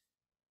peace.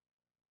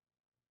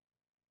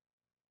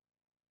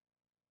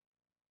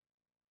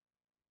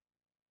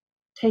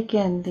 Take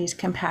in these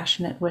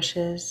compassionate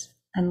wishes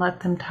and let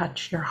them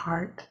touch your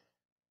heart.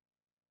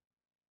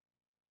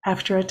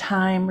 After a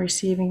time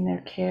receiving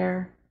their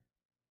care,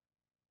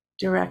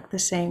 direct the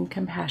same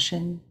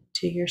compassion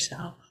to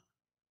yourself.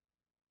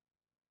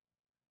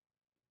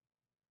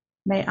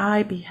 May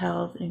I be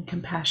held in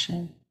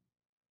compassion.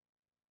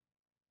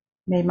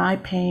 May my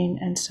pain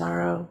and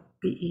sorrow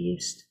be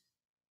eased.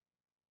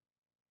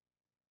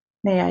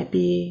 May I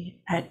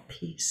be at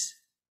peace.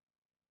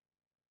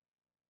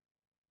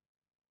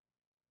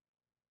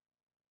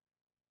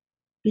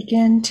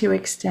 Begin to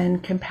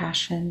extend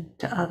compassion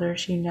to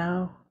others you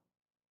know.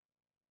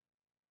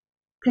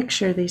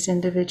 Picture these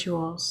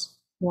individuals,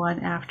 one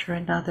after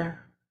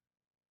another.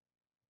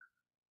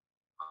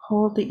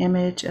 Hold the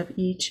image of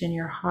each in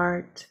your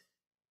heart.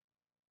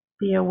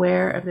 Be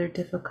aware of their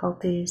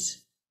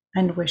difficulties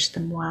and wish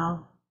them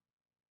well.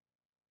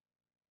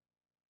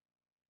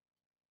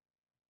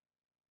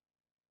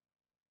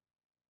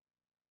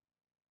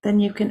 Then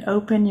you can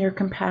open your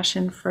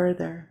compassion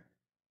further,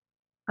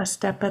 a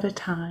step at a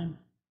time,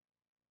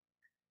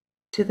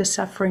 to the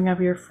suffering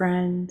of your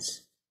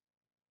friends,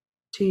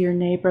 to your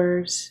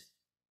neighbors,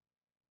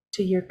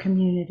 to your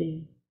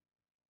community,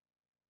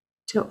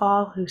 to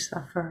all who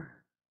suffer,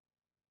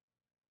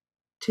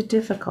 to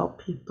difficult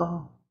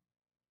people,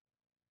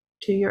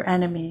 to your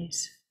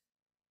enemies,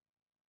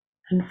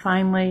 and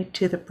finally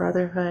to the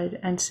brotherhood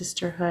and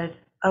sisterhood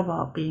of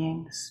all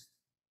beings.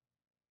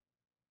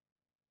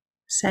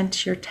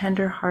 Sense your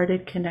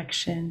tender-hearted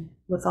connection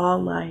with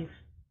all life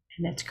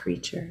and its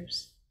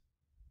creatures.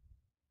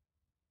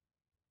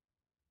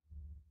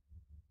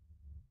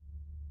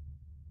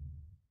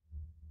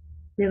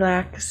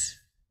 Relax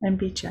and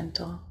be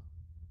gentle.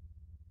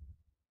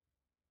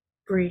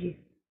 Breathe.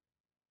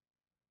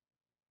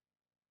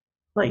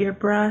 Let your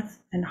breath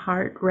and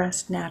heart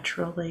rest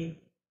naturally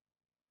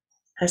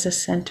as a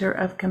center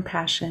of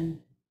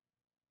compassion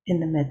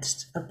in the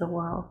midst of the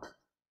world.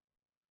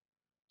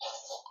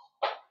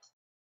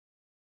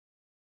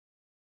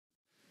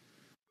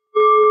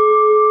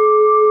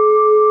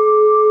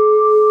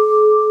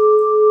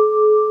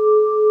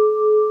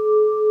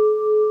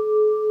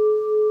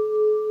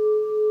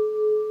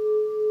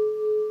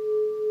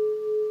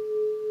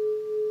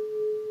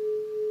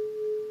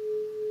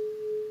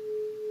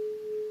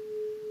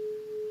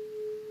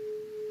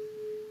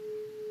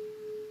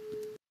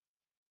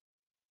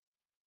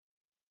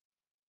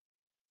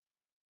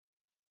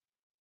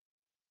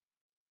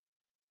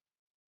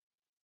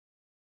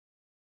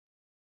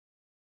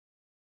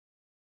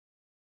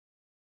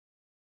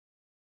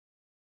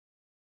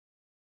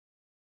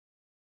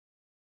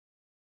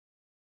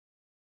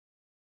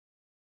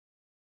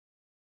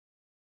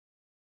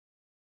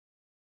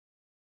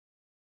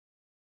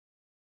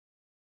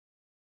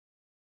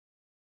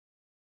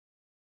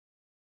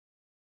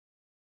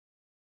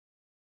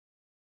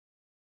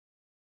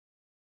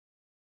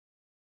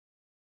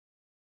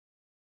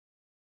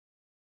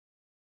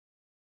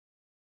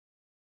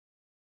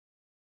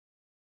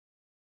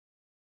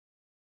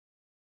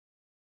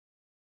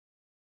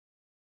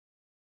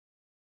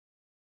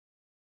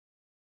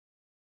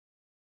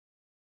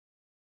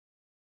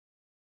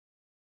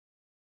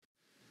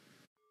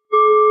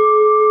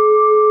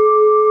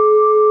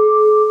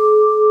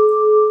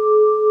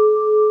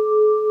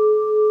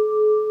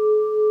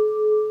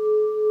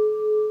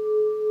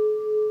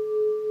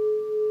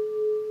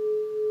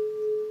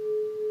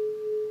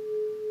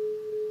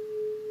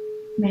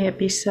 May it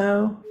be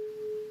so,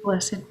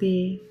 blessed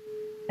be,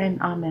 and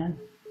amen.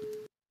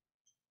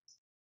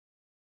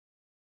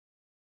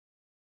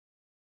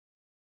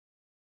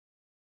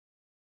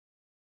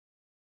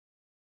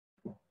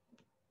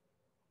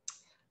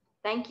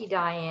 Thank you,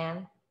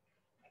 Diane.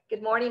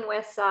 Good morning,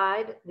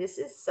 Westside. This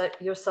is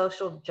your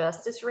social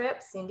justice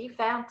rep, Cindy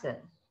Fountain.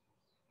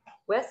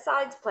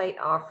 Westside's plate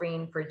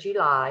offering for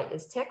July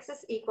is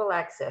Texas Equal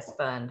Access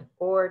Fund,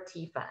 or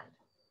T-Fund.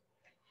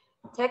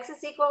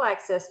 Texas Equal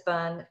Access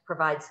Fund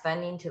provides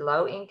funding to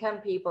low-income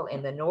people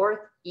in the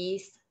North,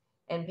 East,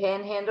 and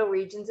Panhandle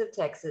regions of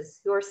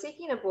Texas who are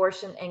seeking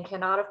abortion and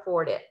cannot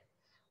afford it,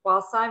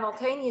 while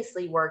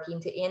simultaneously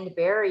working to end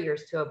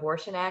barriers to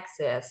abortion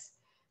access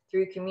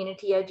through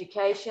community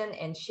education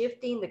and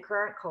shifting the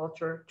current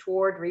culture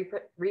toward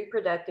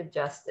reproductive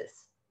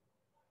justice.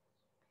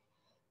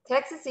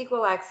 Texas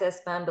Equal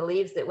Access Fund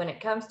believes that when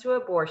it comes to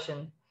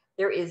abortion,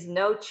 there is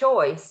no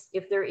choice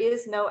if there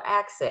is no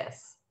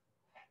access.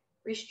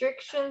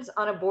 Restrictions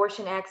on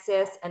abortion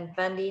access and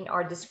funding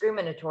are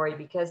discriminatory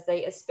because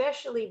they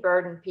especially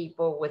burden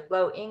people with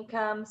low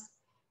incomes,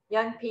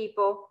 young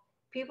people,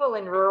 people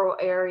in rural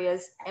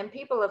areas, and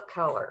people of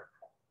color.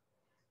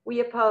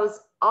 We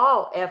oppose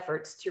all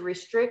efforts to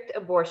restrict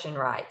abortion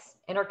rights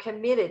and are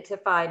committed to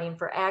fighting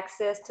for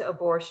access to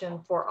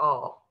abortion for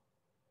all.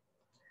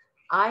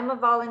 I'm a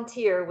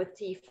volunteer with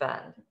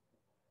T-Fund.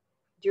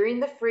 During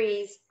the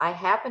freeze, I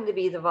happened to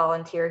be the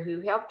volunteer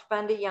who helped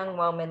fund a young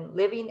woman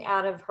living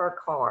out of her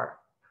car.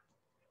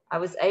 I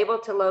was able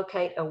to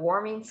locate a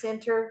warming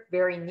center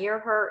very near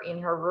her in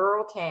her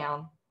rural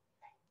town,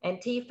 and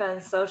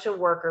T-Fund's social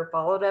worker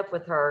followed up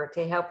with her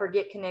to help her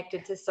get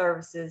connected to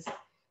services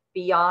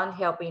beyond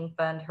helping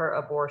fund her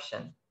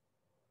abortion.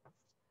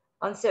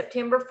 On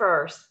September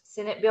 1st,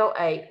 Senate Bill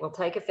 8 will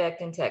take effect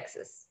in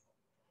Texas.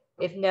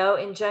 If no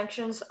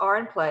injunctions are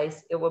in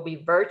place, it will be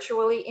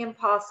virtually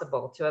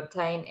impossible to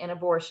obtain an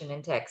abortion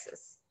in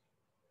Texas.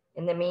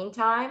 In the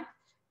meantime,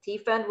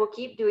 T-Fund will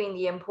keep doing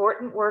the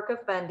important work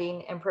of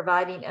funding and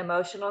providing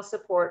emotional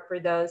support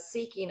for those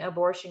seeking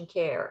abortion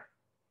care.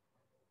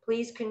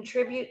 Please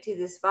contribute to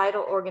this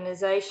vital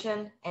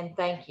organization, and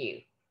thank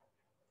you.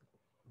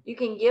 You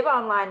can give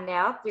online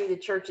now through the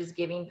church's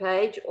giving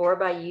page or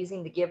by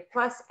using the Give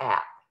Plus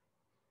app.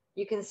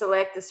 You can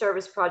select the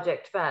Service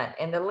Project Fund,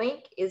 and the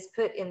link is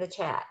put in the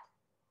chat.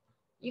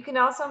 You can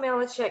also mail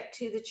a check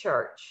to the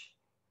church.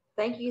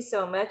 Thank you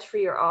so much for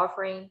your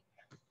offering,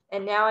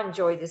 and now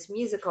enjoy this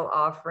musical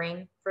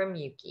offering from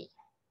Yuki.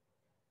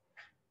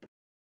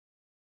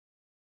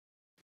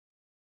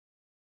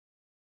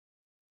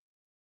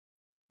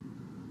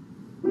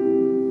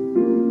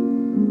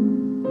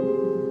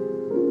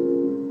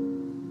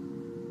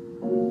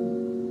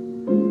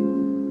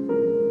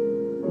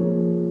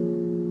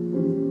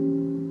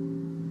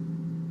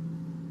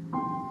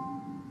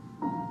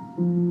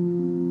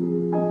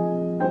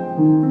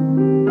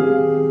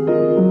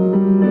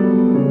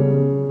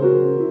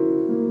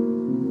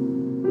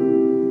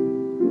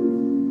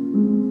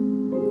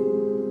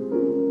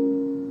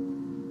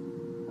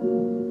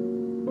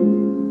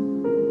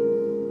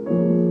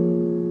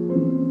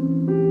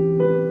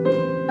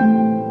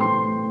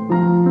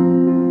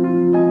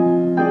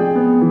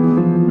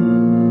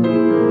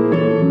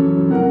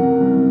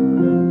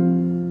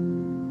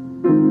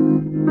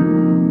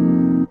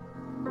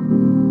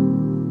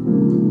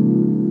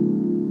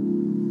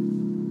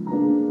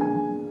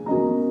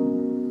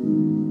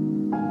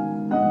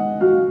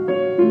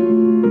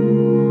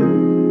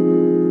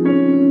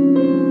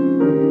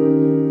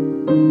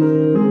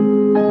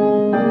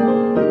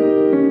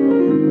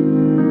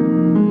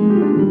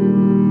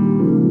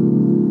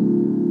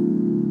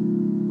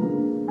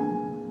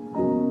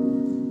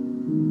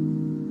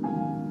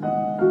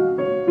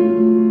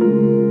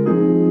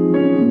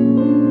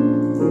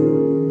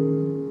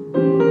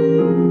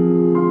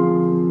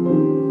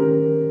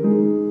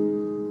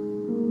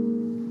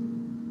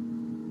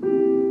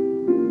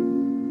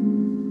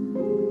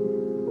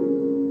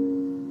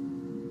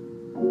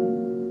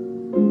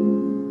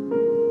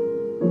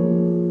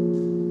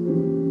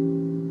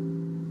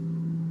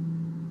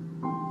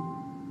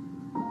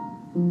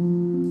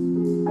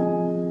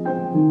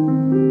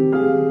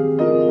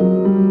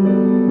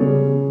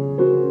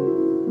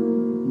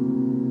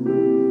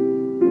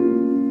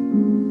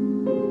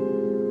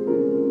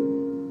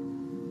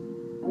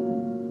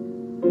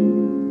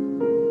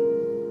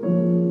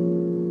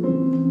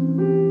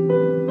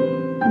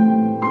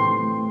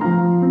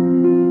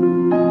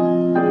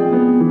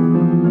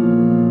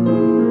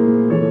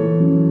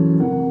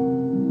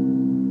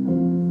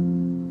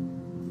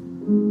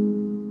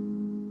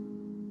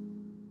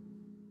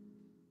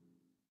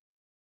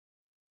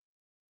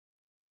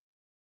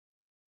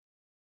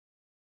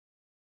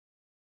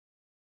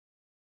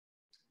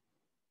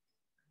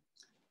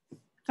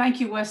 Thank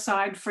you,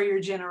 Westside, for your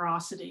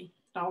generosity.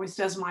 It always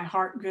does my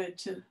heart good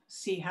to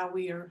see how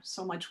we are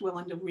so much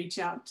willing to reach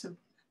out to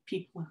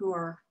people who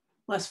are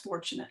less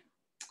fortunate.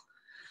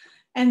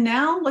 And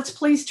now let's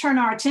please turn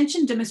our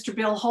attention to Mr.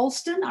 Bill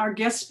Holston, our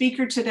guest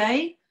speaker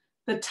today.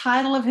 The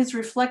title of his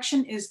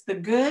reflection is The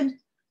Good,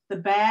 the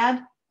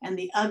Bad, and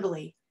the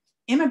Ugly: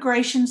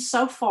 Immigration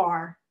So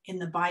Far in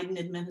the Biden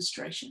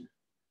Administration.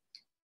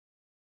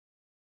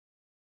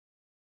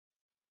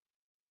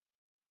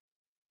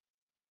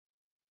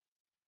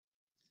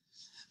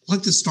 I'd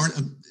like to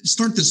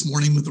start this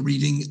morning with a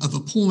reading of a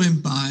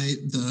poem by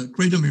the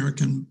great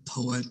American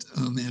poet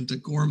Amanda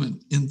Gorman,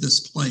 In This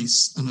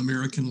Place, an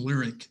American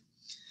Lyric.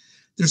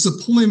 There's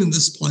a poem in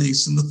this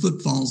place, in the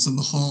footfalls in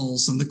the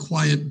halls and the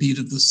quiet beat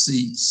of the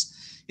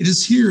seats. It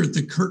is here at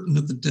the curtain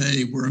of the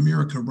day where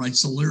America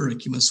writes a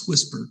lyric you must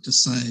whisper to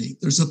say.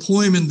 There's a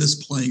poem in this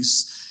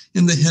place,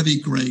 in the heavy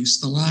grace,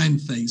 the line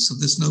face of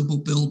this noble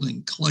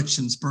building,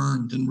 collections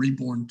burned and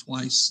reborn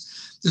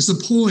twice. There's a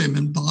poem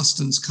in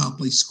Boston's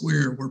Copley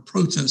Square where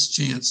protest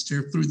chants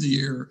tear through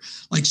the air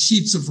like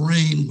sheets of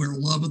rain, where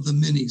love of the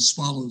many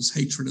swallows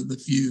hatred of the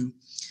few.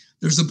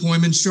 There's a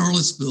poem in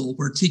Charlottesville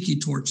where tiki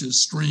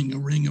torches string a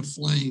ring of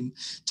flame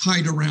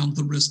tied around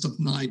the wrist of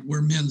night,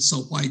 where men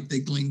so white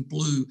they gleam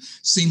blue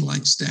seem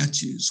like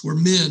statues, where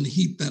men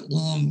heap that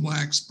long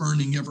wax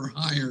burning ever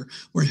higher,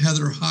 where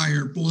heather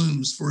higher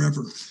blooms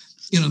forever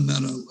in a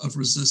meadow of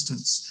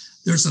resistance.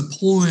 There's a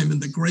poem in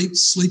the great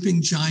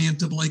sleeping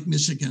giant of Lake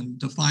Michigan,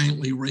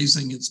 defiantly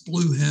raising its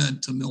blue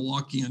head to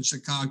Milwaukee and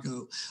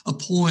Chicago, a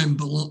poem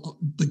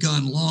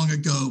begun long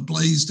ago,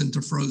 blazed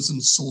into frozen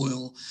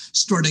soil,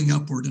 strutting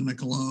upward in a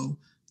glow.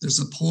 There's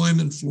a poem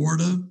in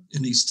Florida,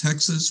 in East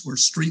Texas, where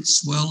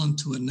streets swell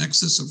into a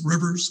nexus of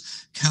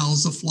rivers,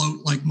 cows afloat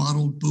like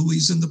mottled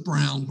buoys in the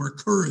brown, where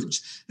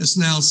courage is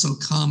now so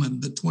common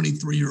that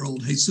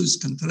 23-year-old Jesus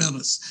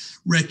Contreras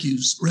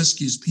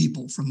rescues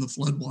people from the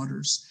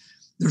floodwaters.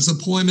 There's a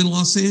poem in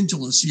Los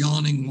Angeles,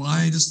 yawning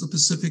wide as the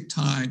Pacific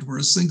tide, where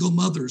a single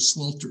mother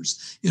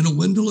swelters in a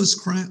windowless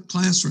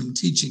classroom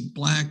teaching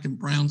Black and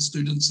brown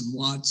students in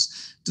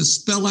Watts to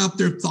spell out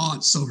their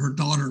thoughts so her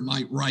daughter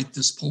might write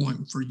this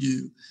poem for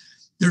you.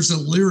 There's a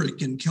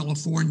lyric in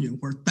California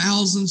where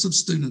thousands of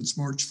students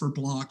march for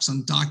blocks,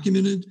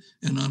 undocumented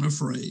and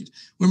unafraid,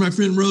 where my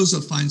friend Rosa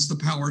finds the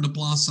power to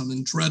blossom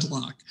in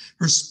dreadlock,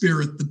 her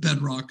spirit the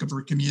bedrock of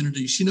her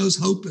community. She knows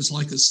hope is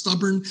like a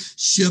stubborn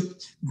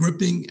ship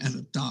gripping at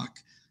a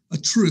dock, a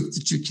truth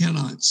that you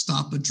cannot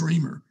stop a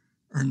dreamer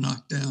or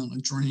knock down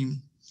a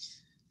dream.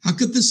 How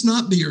could this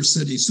not be our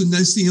city? Su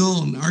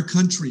nación, our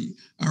country,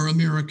 our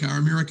America, our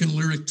American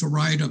lyric to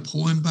write a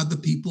poem by the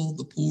people,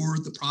 the poor,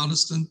 the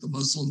Protestant, the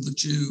Muslim, the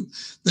Jew,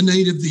 the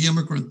native, the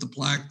immigrant, the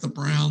Black, the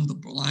brown, the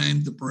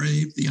blind, the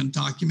brave, the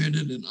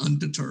undocumented and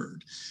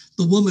undeterred,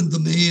 the woman, the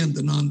man,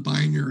 the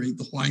non-binary,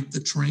 the white, the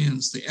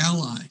trans, the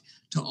ally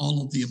to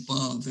all of the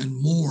above and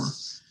more.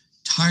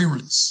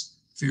 Tyrants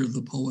fear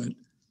the poet.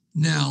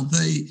 Now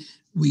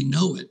we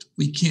know it,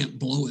 we can't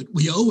blow it.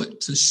 We owe it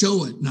to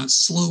show it, not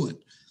slow it.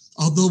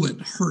 Although it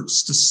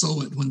hurts to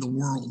sow it when the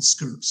world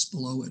skirts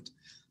below it.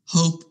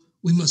 Hope,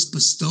 we must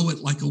bestow it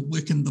like a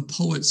wick in the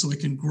poet so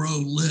it can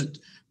grow lit,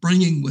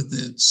 bringing with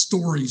it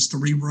stories to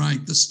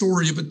rewrite, the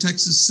story of a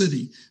Texas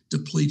city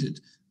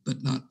depleted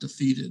but not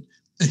defeated,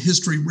 a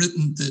history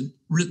written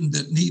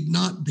that need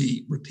not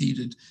be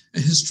repeated,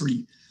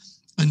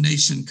 a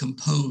nation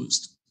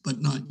composed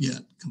but not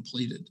yet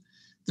completed.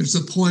 There's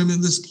a poem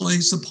in this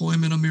place, a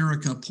poem in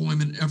America, a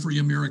poem in every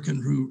American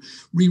who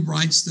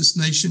rewrites this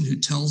nation, who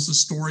tells a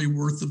story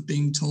worth of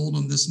being told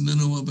on this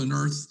minnow of an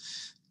earth,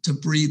 to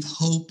breathe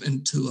hope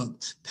into a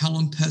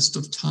palimpsest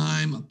of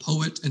time, a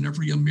poet in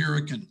every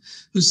American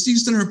who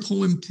sees that our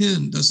poem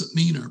pen doesn't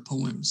mean our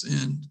poems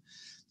end.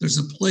 There's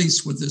a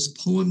place where this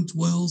poem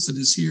dwells. It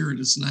is here, it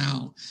is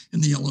now,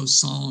 in the yellow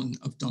song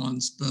of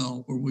Dawn's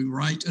bell, where we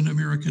write an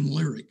American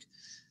lyric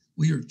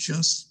we are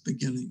just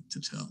beginning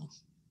to tell.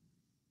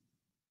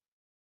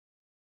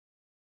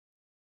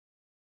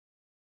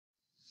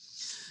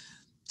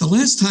 The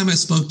last time I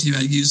spoke to you,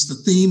 I used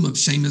the theme of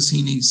Seamus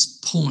Heaney's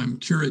poem,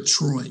 Curate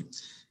Troy,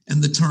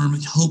 and the term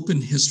hope in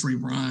history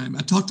rhyme.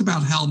 I talked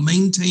about how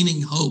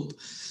maintaining hope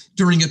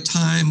during a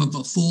time of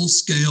a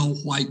full-scale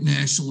white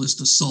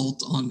nationalist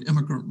assault on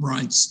immigrant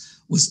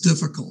rights was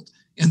difficult,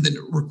 and that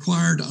it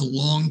required a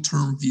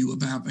long-term view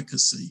of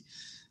advocacy.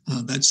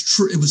 That's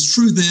true. It was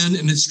true then,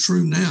 and it's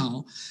true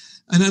now.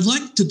 And I'd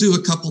like to do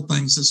a couple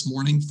things this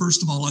morning.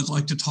 First of all, I'd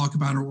like to talk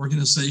about our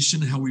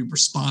organization, how we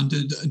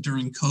responded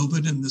during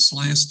COVID in this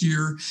last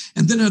year.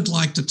 And then I'd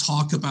like to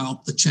talk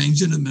about the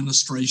change in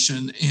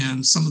administration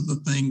and some of the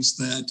things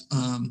that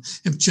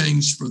have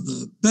changed for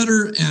the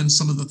better and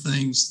some of the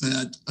things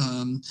that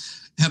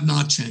have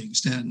not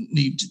changed and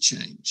need to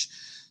change.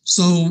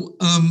 So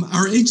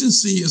our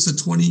agency is a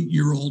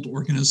 20-year-old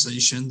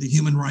organization, the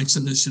Human Rights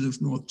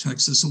Initiative North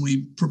Texas, and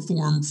we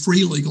perform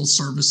free legal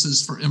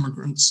services for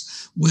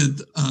immigrants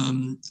with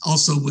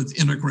also with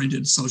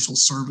integrated social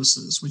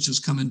services, which has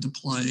come into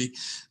play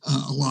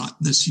a lot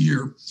this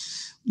year.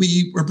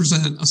 We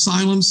represent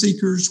asylum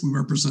seekers, we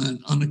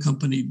represent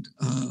unaccompanied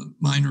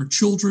minor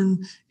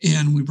children,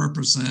 and we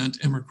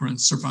represent immigrant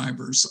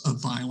survivors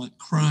of violent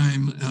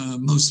crime,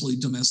 mostly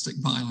domestic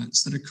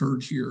violence that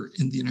occurred here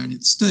in the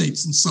United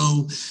States. And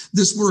so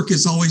this work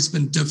has always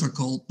been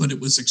difficult, but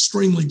it was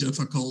extremely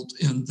difficult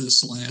in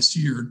this last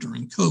year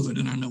during COVID.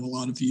 And I know a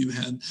lot of you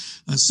had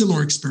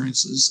similar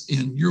experiences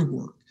in your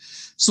work.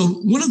 So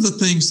one of the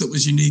things that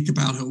was unique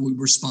about how we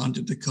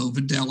responded to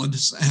COVID,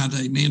 Dallas had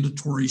a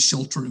mandatory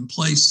shelter in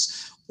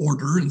place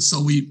order. And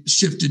so we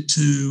shifted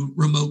to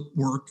remote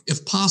work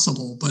if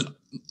possible, but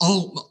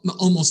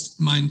almost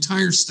my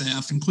entire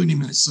staff, including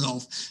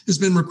myself, has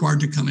been required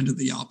to come into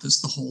the office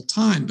the whole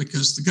time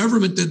because the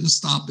government didn't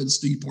stop its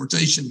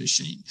deportation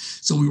machine.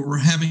 So we were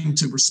having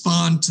to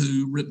respond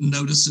to written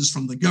notices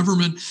from the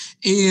government,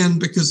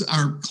 and because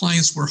our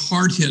clients were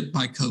hard hit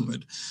by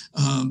COVID,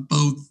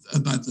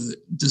 both by the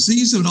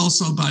disease and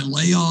also by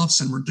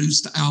layoffs and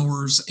reduced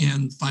hours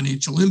and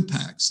financial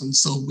impacts. And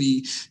so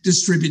we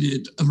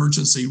distributed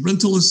emergency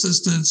rental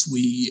assistance.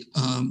 We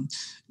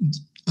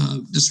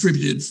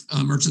distributed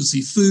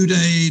emergency food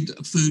aid,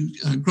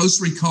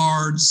 grocery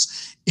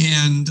cards,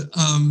 and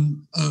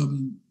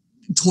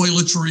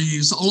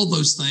toiletries, all of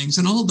those things.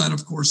 And all of that,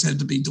 of course, had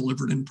to be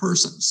delivered in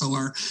person. So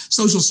our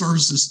social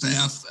services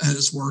staff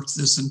has worked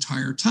this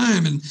entire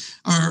time. And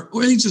our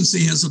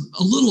agency has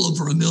a little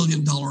over $1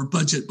 million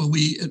budget, but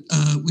we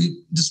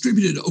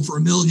distributed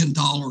over $1 million,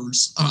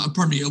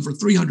 over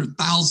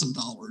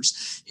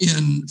 $300,000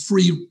 in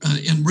free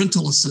in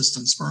rental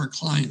assistance for our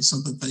clients so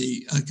that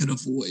they could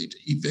avoid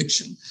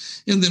eviction.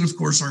 And then, of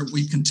course,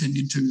 we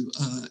continued to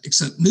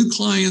accept new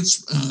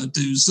clients,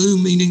 do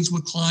Zoom meetings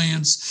with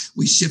clients.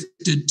 We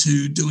shifted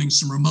to doing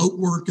some remote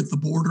work at the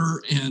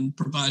border and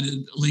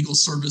provided legal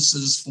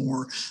services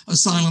for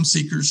asylum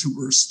seekers who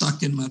were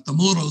stuck in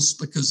Matamoros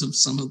because of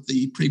some of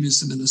the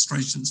previous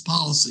administration's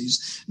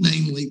policies,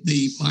 namely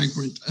the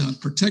migrant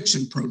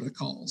protection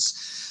protocols.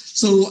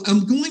 So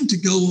I'm going to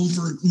go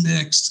over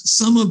next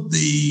some of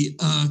the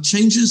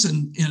changes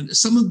and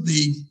some of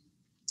the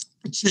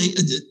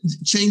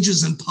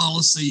changes in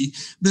policy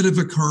that have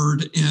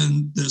occurred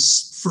in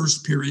this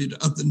first period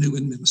of the new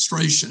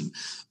administration.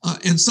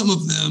 And some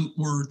of them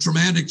were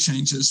dramatic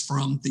changes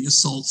from the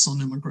assaults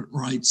on immigrant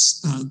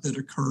rights that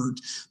occurred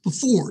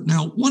before.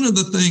 Now, one of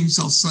the things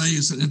I'll say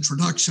as an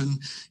introduction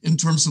in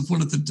terms of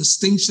one of the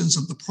distinctions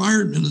of the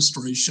prior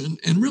administration,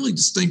 and really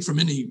distinct from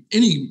any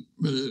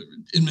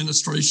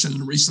administration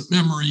in recent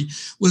memory,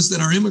 was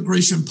that our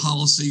immigration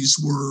policies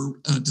were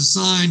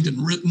designed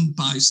and written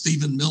by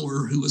Stephen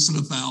Miller, who was an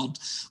avowed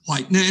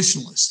white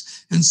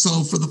nationalist. And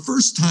so for the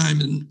first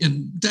time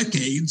in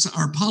decades,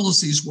 our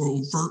policies were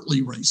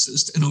overtly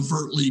racist and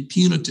overtly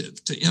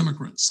punitive to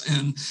immigrants.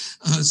 And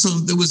so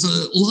there was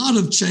a lot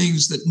of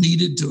change that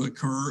needed to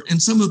occur,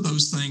 and some of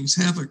those things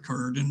have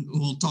occurred, and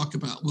we'll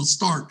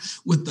start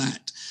with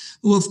that.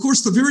 Well, of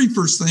course, the very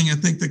first thing I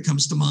think that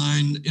comes to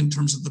mind in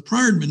terms of the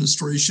prior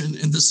administration,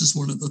 and this is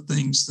one of the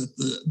things that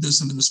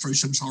this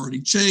administration has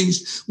already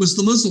changed, was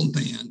the Muslim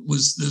ban,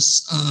 was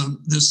this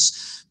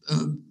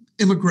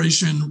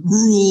immigration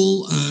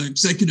rule,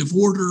 executive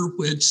order,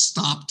 which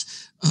stopped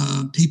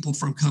people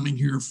from coming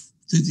here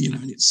to the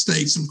United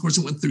States. And of course,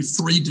 it went through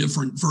 3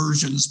 different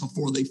versions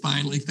before they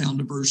finally found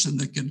a version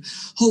that could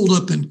hold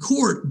up in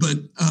court. But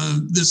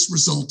this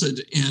resulted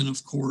in,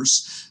 of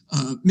course,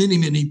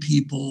 many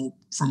people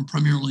from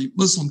primarily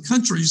Muslim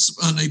countries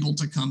unable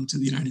to come to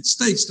the United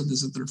States to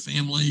visit their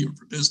family or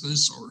for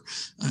business or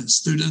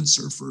students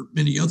or for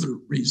many other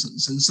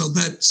reasons. And so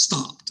that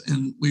stopped.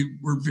 And we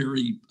were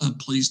very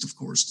pleased, of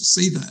course, to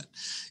see that.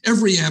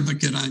 Every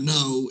advocate I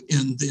know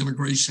in the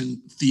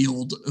immigration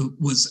field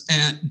was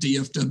at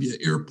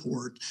DFW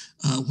Airport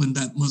when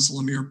that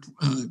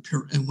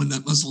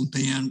Muslim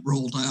ban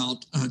rolled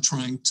out,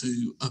 trying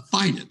to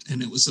fight it.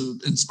 And it was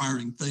an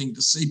inspiring thing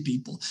to see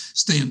people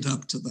stand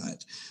up to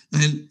that.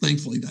 And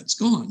thankfully that's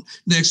gone.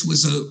 Next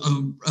was a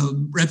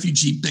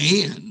refugee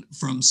ban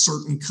from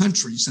certain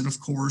countries. And of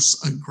course,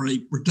 a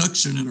great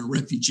reduction in our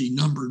refugee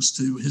numbers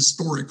to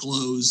historic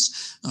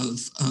lows of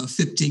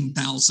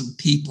 15,000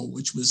 people,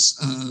 which was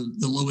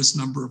the lowest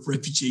number of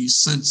refugees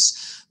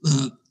since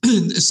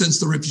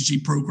the refugee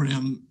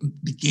program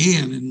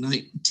began in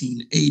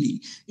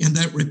 1980. And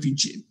that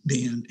refugee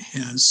ban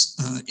has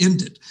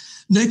ended.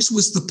 Next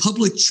was the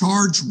public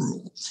charge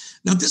rule.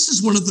 Now, this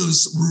is one of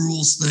those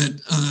rules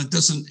that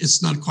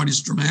it's not quite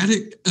as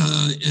dramatic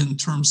in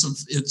terms of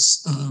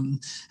its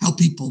how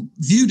people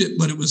viewed it,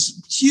 but it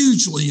was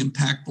hugely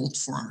impactful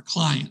for our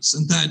clients.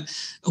 And that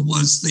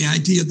was the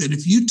idea that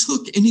if you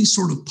took any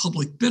sort of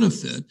public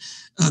benefit,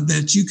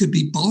 that you could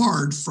be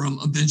barred from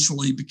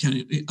eventually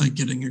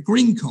getting a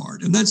green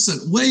card. And that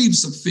sent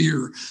waves of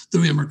fear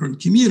through immigrant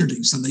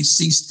communities. And they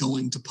ceased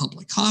going to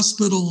public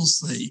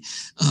hospitals. They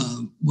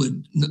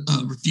would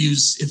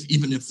refuse,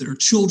 even if their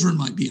children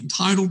might be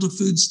entitled to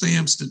food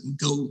stamps, didn't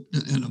go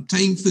and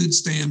obtain food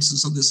stamps. And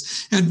so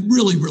this had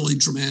really, really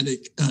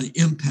dramatic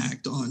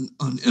impact on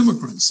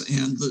immigrants.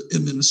 And the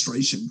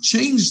administration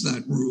changed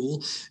that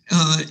rule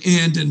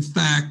and, in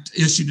fact,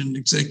 issued an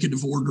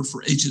executive order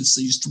for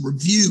agencies to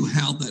review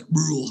how that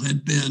rule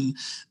had been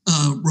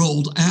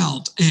rolled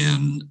out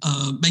and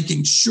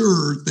making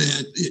sure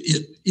that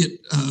it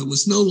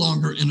was no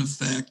longer in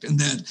effect and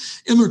that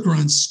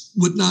immigrants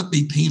would not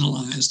be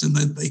penalized and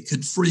that they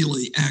could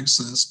freely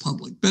access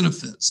public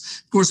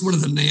benefits. Of course, one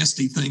of the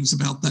nasty things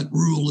about that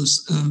rule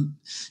is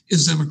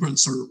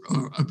immigrants are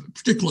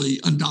particularly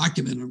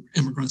undocumented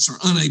immigrants are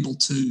unable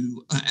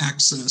to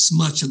access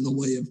much in the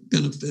way of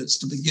benefits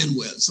to begin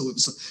with. So it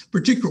was a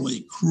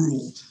particularly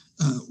cruel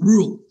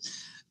rule.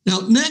 Now,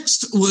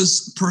 next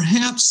was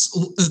perhaps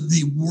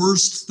the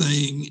worst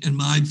thing, in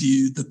my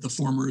view, that the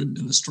former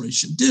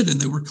administration did,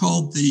 and they were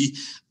called the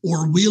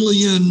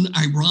Orwellian,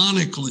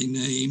 ironically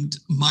named,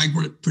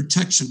 Migrant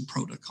Protection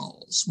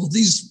Protocols. Well,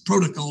 these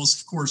protocols,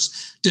 of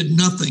course, did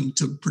nothing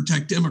to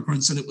protect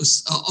immigrants, and it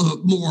was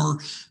more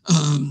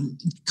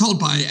called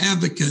by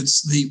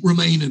advocates the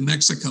Remain in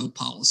Mexico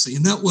policy.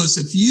 And that was,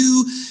 if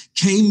you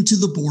came to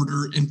the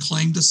border and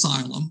claimed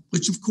asylum,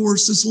 which of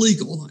course is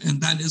legal, and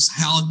that is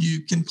how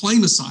you can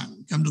claim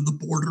asylum. Come to the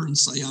border and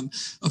say, I'm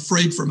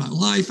afraid for my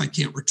life. I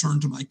can't return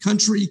to my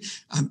country.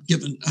 I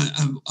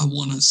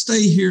want to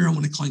stay here. I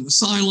want to claim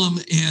asylum.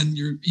 And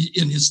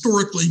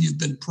historically, you've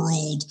been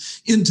paroled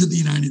into the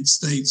United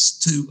States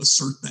to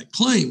assert that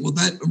claim. Well,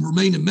 that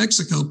Remain in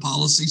Mexico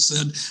policy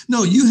said,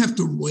 no, you have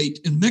to wait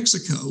in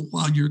Mexico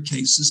while your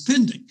case is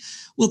pending.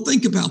 Well,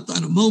 think about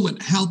that a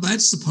moment, how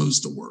that's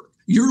supposed to work.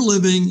 You're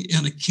living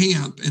in a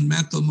camp in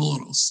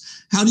Matamoros.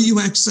 How do you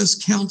access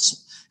counsel?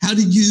 How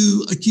do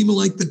you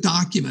accumulate the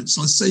documents?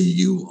 Let's say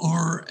you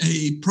are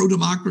a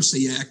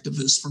pro-democracy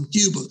activist from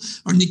Cuba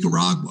or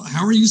Nicaragua.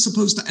 How are you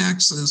supposed to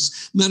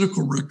access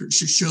medical records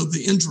to show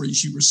the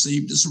injuries you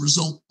received as a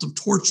result of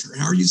torture?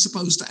 How are you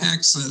supposed to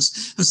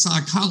access a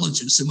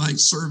psychologist who might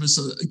serve as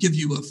give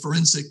you a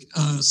forensic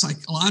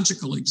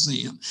psychological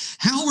exam?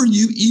 How are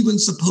you even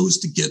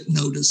supposed to get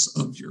notice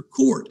of your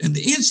court? And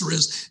the answer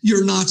is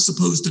you're not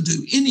supposed to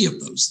do any of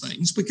those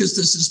things, because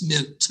this is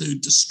meant to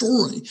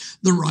destroy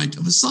the right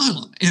of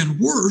asylum.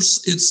 And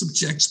worse, it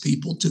subjects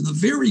people to the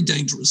very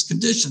dangerous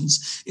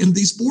conditions in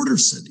these border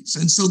cities.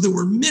 And so there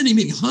were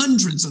many,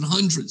 hundreds and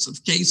hundreds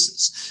of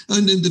cases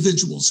and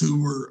individuals who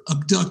were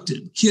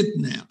abducted,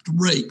 kidnapped,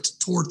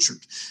 raped,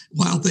 tortured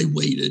while they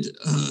waited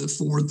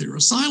for their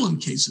asylum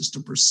cases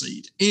to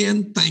proceed.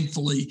 And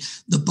thankfully,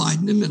 the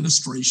Biden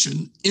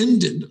administration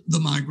ended the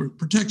migrant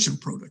protection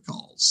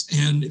protocols.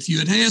 And if you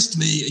had asked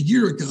me a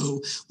year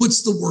ago,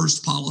 what's the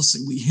worst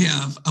policy we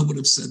have, I would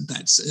have said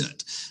that's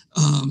it.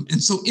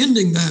 And so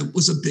ending that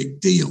was a big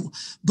deal.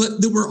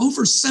 But there were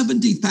over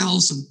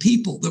 70,000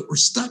 people that were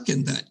stuck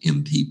in that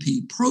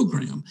MPP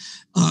program.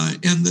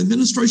 And the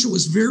administration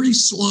was very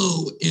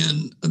slow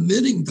in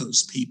admitting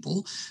those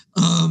people.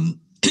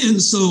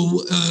 And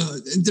so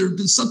there have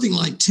been something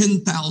like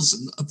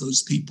 10,000 of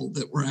those people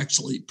that were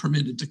actually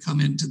permitted to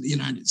come into the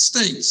United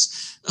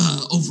States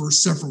over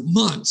several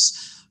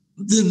months.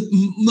 Then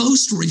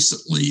most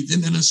recently, the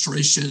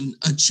administration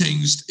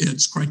changed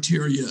its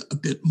criteria a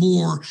bit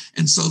more.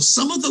 And so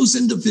some of those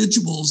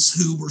individuals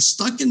who were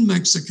stuck in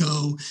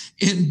Mexico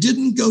and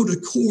didn't go to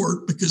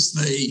court because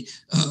they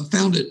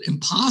found it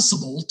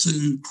impossible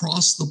to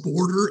cross the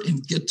border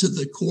and get to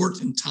the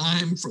court in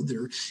time for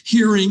their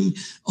hearing,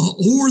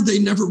 or they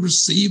never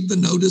received the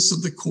notice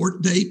of the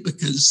court date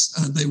because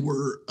they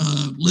were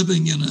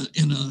living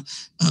in a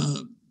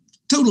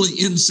totally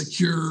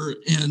insecure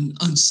and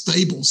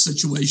unstable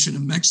situation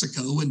in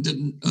Mexico and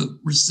didn't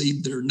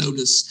receive their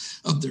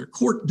notice of their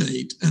court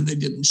date, and they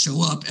didn't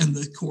show up. And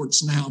the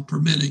court's now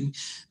permitting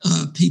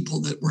people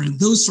that were in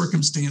those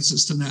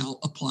circumstances to now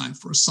apply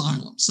for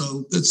asylum.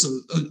 So that's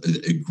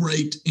a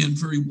great and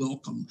very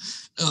welcome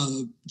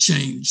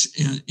change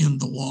in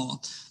the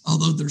law,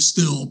 although there's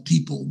still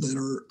people that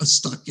are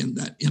stuck in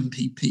that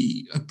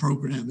MPP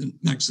program in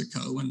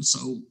Mexico. And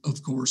so,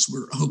 of course,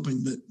 we're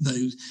hoping that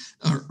they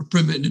are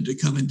permitted to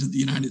come into the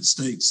United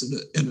States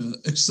at an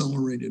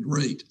accelerated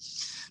rate.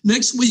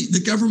 Next week,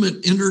 the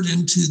government entered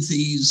into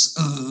these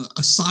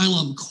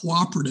asylum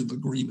cooperative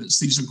agreements,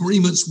 these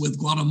agreements with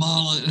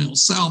Guatemala and El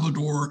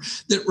Salvador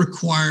that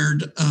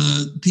required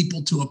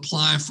people to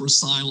apply for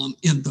asylum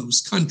in those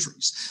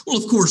countries. Well,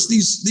 of course,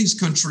 these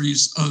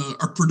countries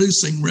are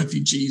producing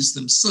refugees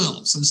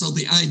themselves. And so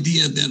the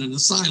idea that an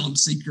asylum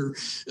seeker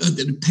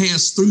that had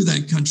passed through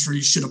that country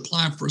should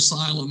apply for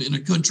asylum in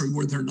a country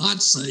where they're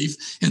not safe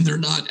and they're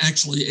not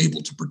actually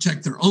able to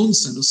protect their own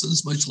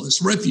citizens, much less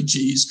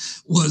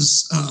refugees,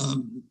 was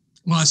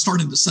well, I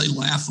started to say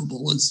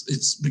laughable.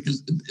 It's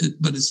because,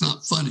 but it's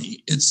not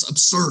funny. It's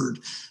absurd,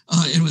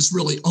 and was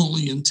really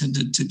only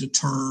intended to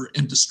deter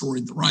and destroy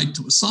the right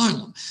to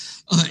asylum.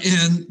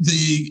 And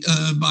the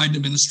Biden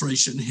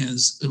administration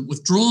has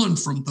withdrawn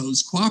from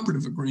those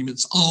cooperative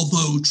agreements,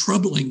 although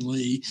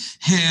troublingly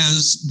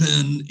has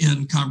been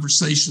in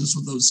conversations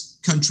with those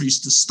countries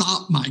to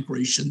stop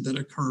migration that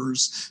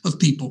occurs of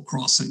people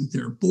crossing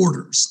their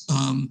borders.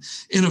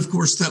 And of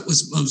course, that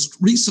was most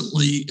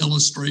recently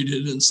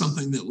illustrated in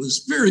something that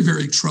was very,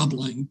 very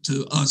troubling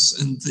to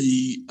us in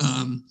the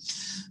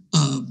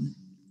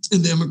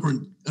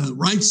immigrant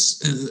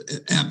rights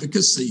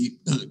advocacy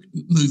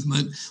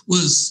movement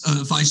was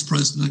Vice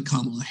President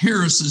Kamala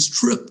Harris's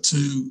trip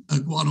to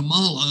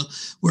Guatemala,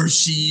 where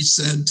she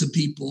said to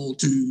people,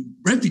 to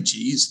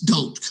refugees,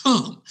 don't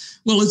come.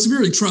 Well, it's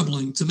very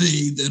troubling to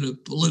me that a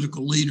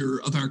political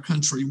leader of our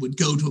country would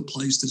go to a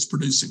place that's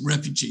producing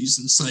refugees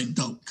and say,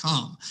 don't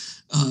come.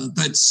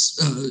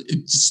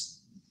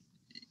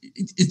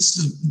 it's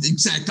the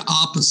exact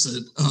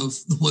opposite of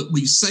what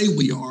we say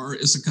we are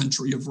as a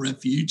country of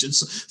refuge.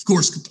 It's, of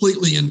course,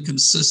 completely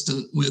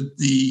inconsistent with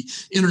the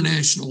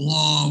international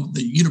law,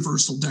 the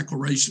Universal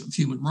Declaration of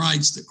Human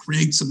Rights that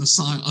creates an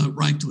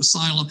right to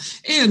asylum.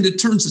 And it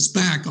turns us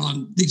back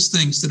on these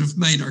things that have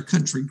made our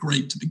country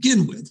great to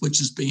begin with, which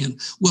is being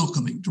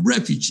welcoming to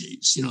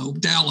refugees. You know,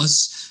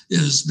 Dallas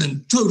has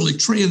been totally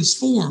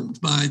transformed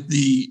by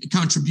the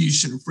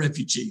contribution of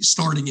refugees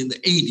starting in the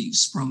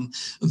 80s from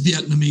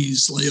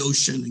Vietnamese,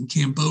 Laotian, and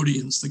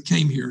Cambodians that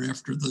came here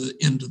after the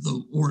end of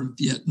the war in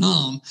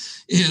Vietnam.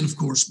 And of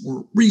course,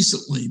 more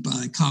recently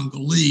by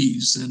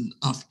Congolese and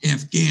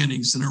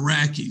Afghanis and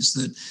Iraqis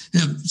that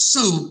have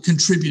so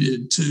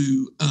contributed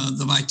to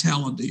the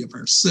vitality of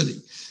our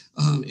city.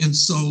 And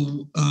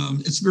so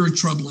it's very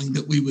troubling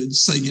that we would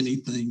say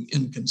anything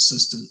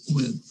inconsistent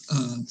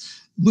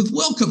with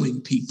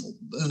welcoming people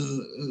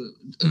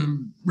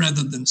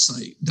rather than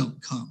say, don't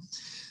come.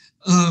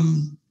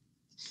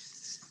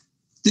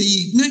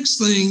 The next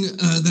thing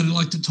that I'd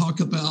like to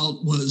talk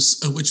about was,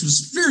 which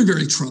was very,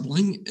 very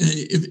troubling.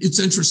 It's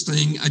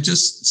interesting. I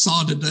just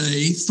saw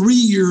today, 3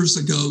 years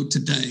ago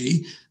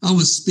today, I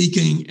was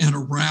speaking at a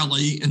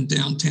rally in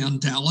downtown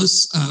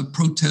Dallas,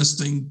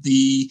 protesting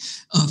the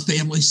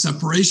family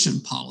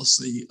separation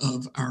policy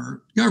of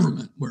our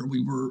government, where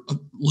we were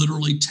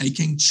literally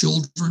taking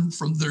children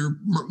from their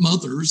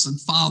mothers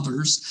and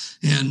fathers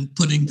and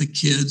putting the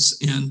kids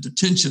in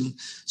detention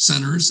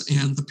centers,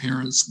 and the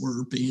parents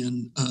were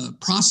being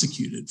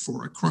prosecuted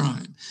for a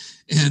crime.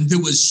 And there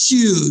was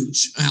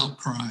huge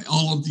outcry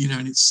all over the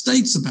United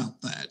States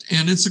about that.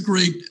 And it's a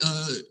great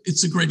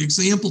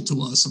example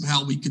to us of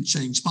how we could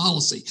change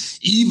policy.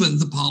 Even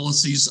the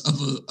policies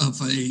of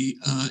a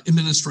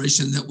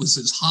administration that was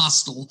as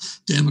hostile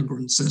to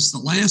immigrants as the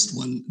last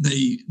one,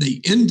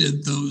 they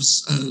ended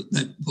those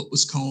that what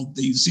was called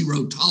the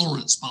zero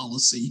tolerance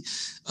policy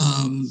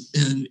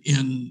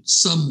in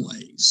some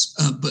ways.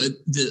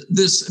 But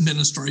this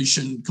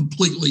administration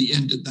completely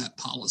ended that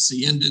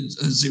policy, ended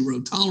zero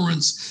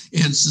tolerance,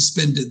 and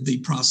suspended the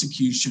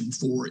prosecution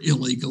for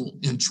illegal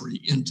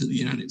entry into the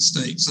United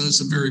States. So it's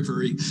a very,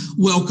 very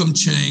welcome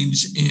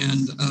change,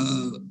 and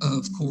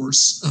of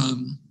course,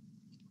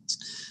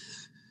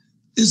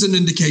 is an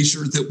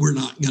indicator that we're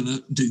not going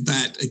to do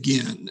that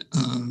again,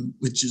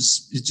 which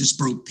is, it just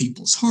broke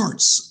people's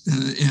hearts,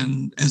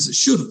 and as it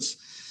should have.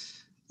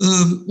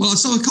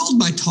 So I called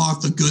my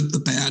talk The Good, the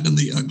Bad, and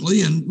the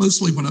Ugly, and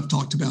mostly what I've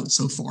talked about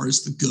so far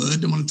is the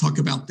good. I want to talk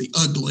about the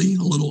ugly,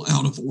 a little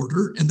out of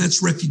order, and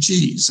that's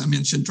refugees. I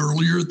mentioned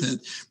earlier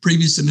that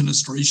previous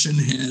administration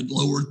had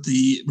lowered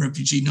the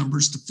refugee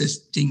numbers to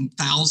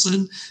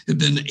 15,000. It had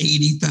been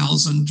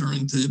 80,000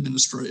 during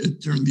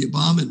the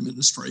Obama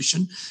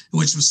administration,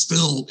 which was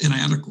still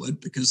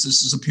inadequate because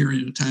this is a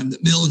period of time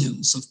that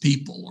millions of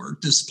people are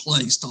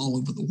displaced all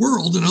over the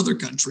world in other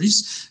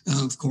countries,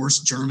 of course,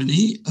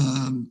 Germany,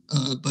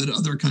 but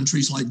other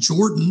countries like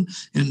Jordan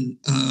and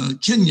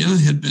Kenya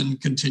had been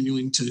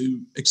continuing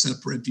to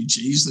accept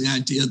refugees. The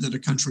idea that a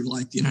country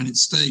like the United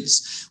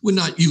States would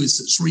not use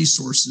its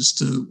resources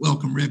to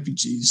welcome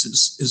refugees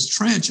is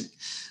tragic.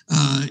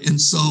 And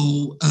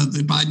so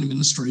the Biden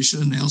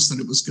administration announced that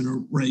it was going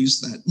to raise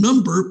that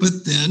number,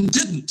 but then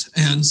didn't,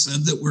 and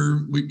said that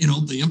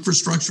the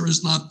infrastructure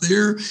is not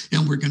there,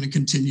 and we're going to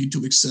continue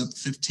to accept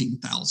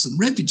 15,000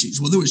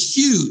 refugees. Well, there was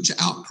huge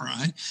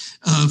outcry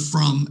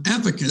from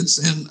advocates,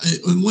 and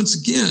once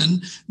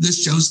again,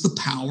 this shows the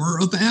power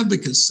of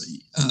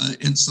advocacy.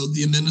 And so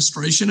the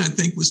administration, I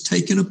think, was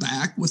taken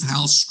aback with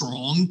how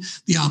strong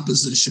the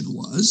opposition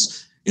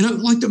was. And I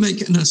would like to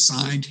make an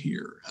aside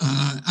here.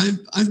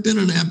 I've been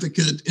an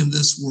advocate in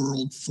this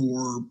world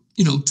for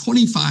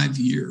 25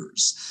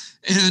 years.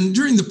 And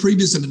during the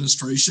previous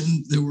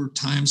administration, there were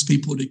times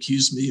people would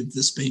accuse me of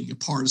this being a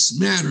partisan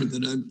matter,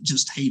 that I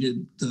just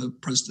hated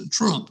President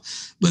Trump.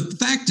 But the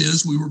fact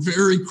is, we were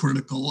very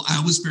critical. I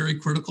was very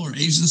critical. Our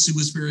agency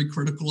was very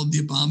critical of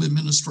the Obama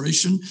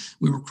administration.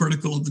 We were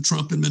critical of the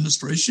Trump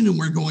administration, and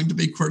we're going to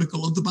be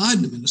critical of the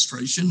Biden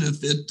administration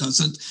if it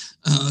doesn't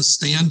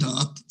stand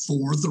up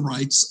for the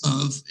rights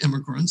of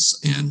immigrants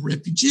and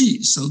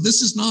refugees. So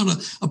this is not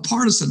a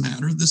partisan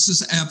matter. This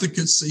is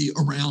advocacy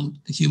around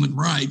human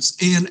rights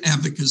and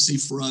advocacy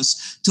for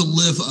us to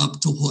live up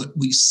to what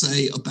we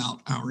say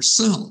about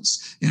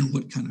ourselves and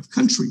what kind of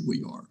country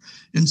we are.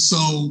 And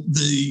so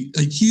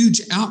a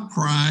huge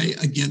outcry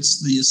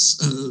against these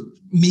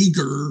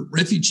meager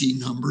refugee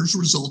numbers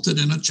resulted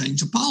in a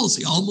change of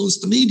policy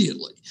almost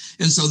immediately.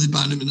 And so the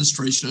Biden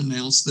administration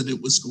announced that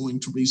it was going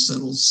to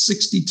resettle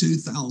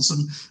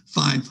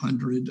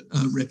 62,500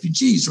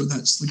 refugees, or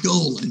that's the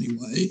goal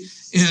anyway.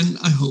 And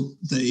I hope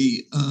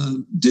they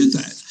do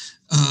that.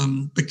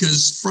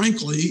 Because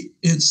frankly,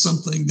 it's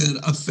something that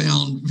I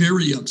found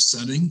very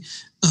upsetting.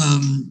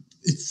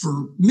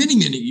 For many,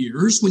 many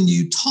years, when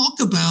you talk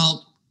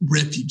about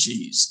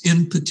refugees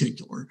in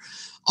particular,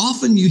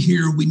 often you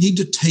hear we need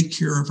to take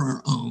care of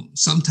our own.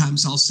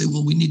 Sometimes I'll say,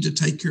 well, we need to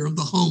take care of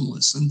the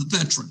homeless and the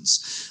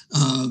veterans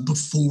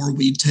before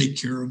we take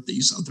care of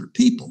these other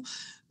people.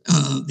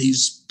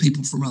 these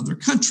people from other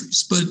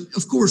countries. But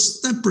of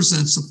course, that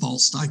presents a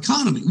false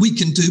dichotomy. We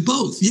can do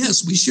both.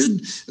 Yes, we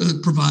should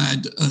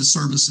provide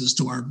services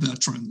to our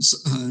veterans,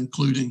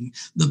 including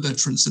the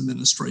Veterans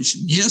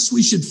Administration. Yes,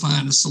 we should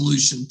find a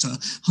solution to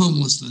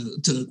homelessness,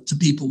 to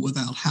people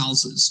without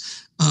houses.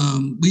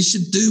 We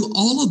should do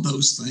all of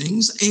those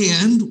things,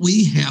 and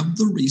we have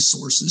the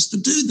resources to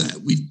do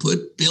that. We've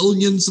put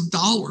billions of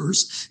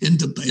dollars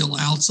into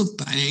bailouts of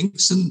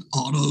banks and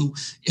auto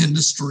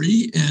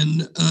industry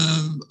and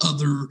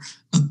other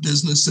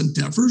business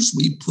endeavors.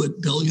 We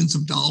put billions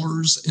of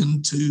dollars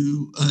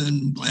into,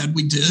 and I'm glad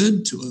we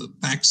did, to a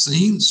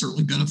vaccine. It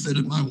certainly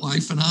benefited my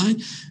wife and I.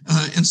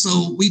 And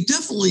so we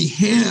definitely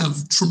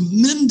have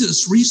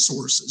tremendous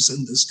resources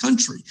in this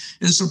country.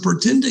 And so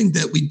pretending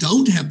that we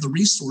don't have the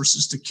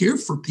resources to care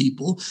for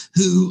people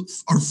who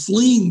are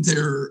fleeing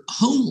their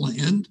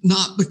homeland,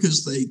 not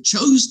because they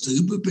chose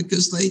to, but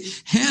because they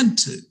had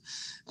to.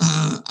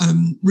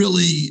 I'm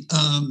really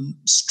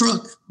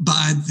struck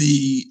by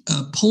the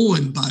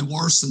poem by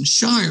Warsan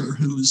Shire,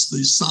 who is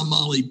the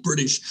Somali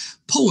British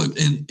poet.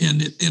 And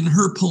in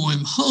her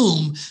poem,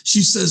 Home,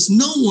 she says,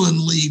 "No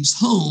one leaves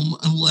home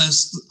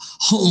unless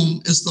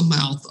home is the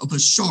mouth of a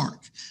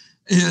shark."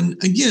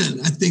 And again,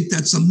 I think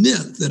that's a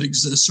myth that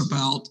exists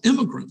about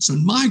immigrants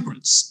and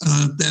migrants,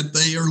 that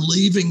they are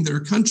leaving their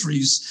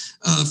countries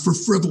for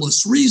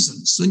frivolous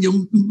reasons.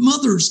 And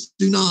mothers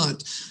do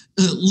not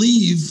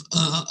leave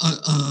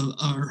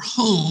our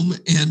home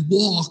and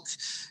walk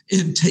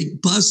and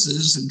take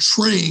buses and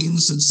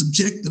trains and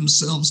subject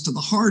themselves to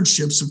the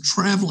hardships of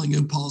traveling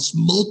across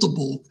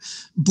multiple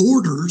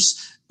borders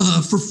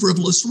for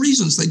frivolous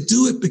reasons. They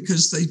do it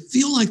because they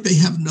feel like they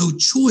have no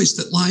choice,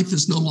 that life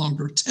is no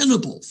longer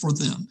tenable for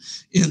them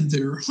in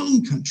their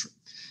home country.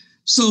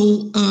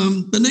 So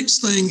the next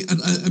thing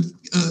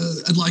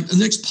the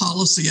next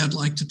policy I'd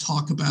like to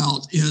talk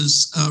about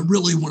is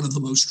really one of the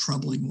most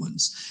troubling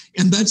ones,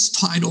 and that's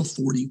Title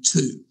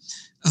 42.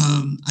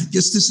 I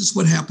guess this is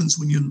what happens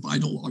when you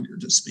invite a lawyer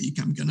to speak.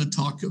 I'm going to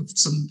talk of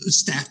some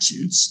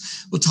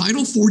statutes. Well,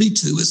 Title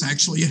 42 is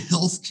actually a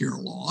health care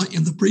law,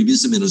 and the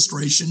previous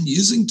administration,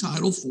 using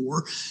Title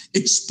IV,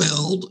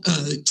 expelled,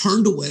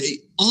 turned away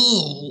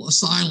all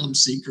asylum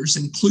seekers,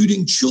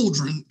 including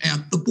children,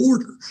 at the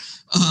border.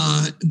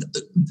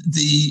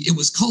 It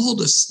was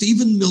called a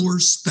Stephen Miller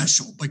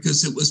special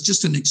because it was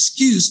just an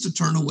excuse to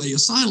turn away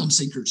asylum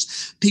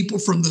seekers. People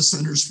from the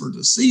Centers for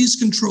Disease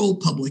Control,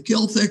 public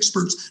health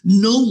experts,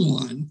 no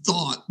one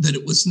thought that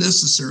it was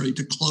necessary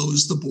to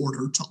close the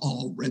border to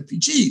all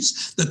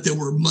refugees, that there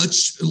were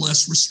much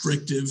less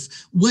restrictive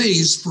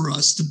ways for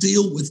us to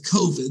deal with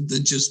COVID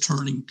than just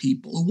turning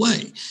people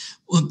away.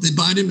 Well, the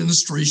Biden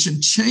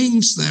administration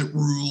changed that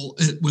rule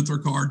with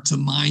regard to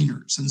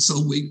minors. And so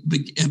we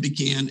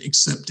began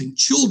accepting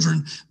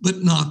children,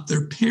 but not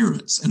their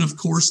parents. And of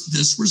course,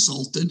 this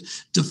resulted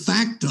de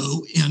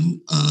facto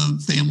in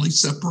family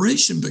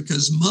separation,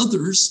 because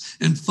mothers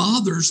and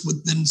fathers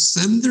would then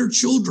send their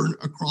children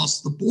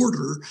across the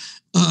border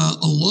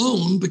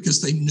alone, because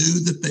they knew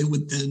that they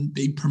would then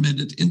be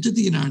permitted into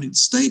the United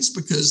States,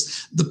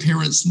 because the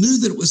parents knew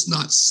that it was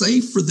not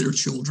safe for their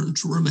children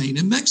to remain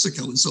in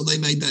Mexico. And so they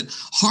made that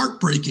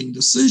heartbreaking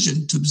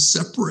decision to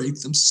separate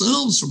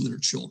themselves from their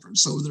children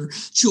so their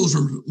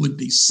children would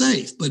be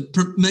safe. But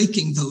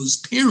making those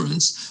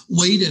parents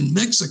wait in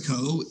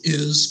Mexico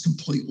is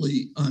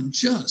completely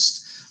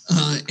unjust.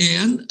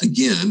 And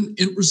again,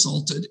 it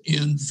resulted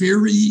in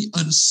very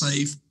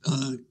unsafe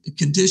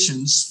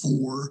conditions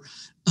for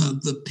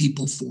the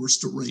people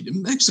forced to wait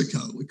in Mexico.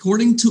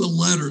 According to a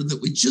letter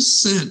that we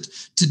just sent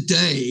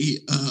today,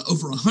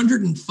 over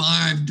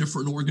 105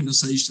 different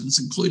organizations,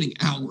 including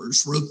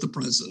ours, wrote the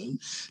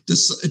president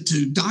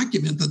to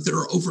document that there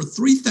are over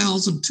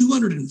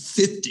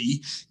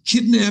 3,250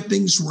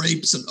 kidnappings,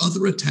 rapes, and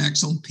other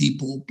attacks on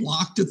people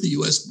blocked at the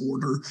U.S.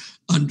 border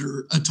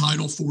under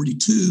Title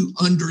 42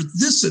 under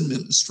this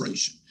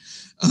administration.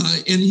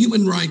 And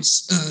human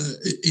rights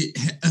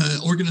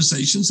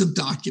organizations have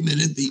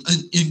documented the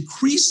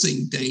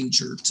increasing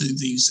danger to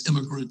these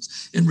immigrant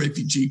and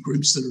refugee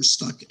groups that are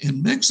stuck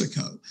in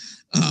Mexico.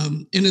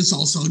 And it's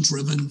also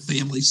driven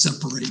family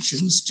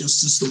separations,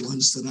 just as the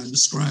ones that I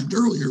described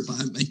earlier,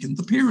 by making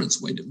the parents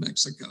wait in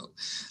Mexico.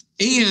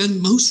 And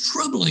most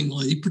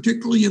troublingly,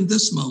 particularly in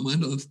this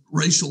moment of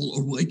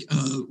racial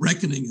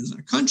reckoning in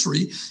our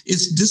country,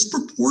 it's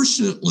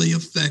disproportionately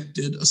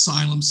affected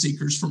asylum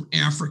seekers from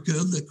Africa,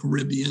 the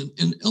Caribbean,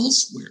 and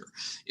elsewhere,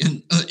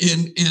 and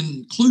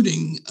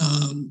including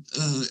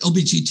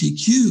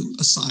LGBTQ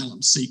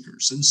asylum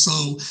seekers. And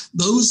so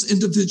those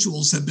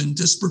individuals have been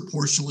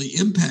disproportionately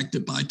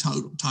impacted by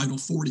Title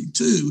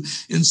 42.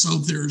 And so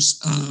there's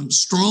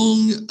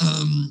strong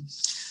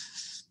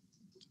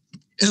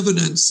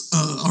evidence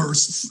or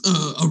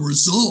a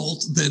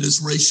result that is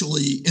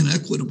racially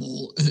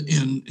inequitable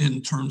in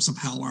terms of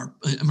how our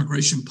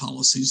immigration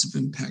policies have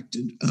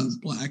impacted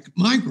Black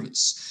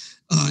migrants.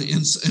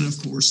 And of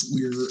course,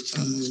 we're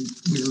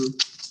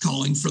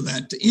calling for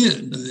that to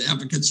end.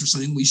 Advocates are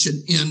saying we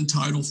should end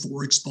Title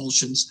IV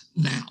expulsions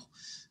now.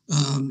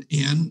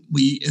 And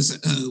we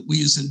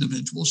as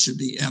individuals should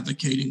be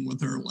advocating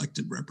with our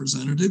elected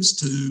representatives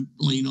to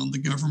lean on the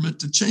government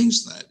to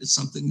change that. It's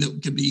something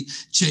that can be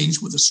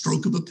changed with a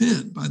stroke of a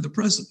pen by the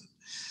president.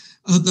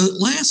 The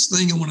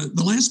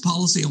last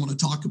policy I want to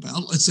talk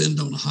about, let's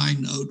end on a high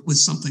note with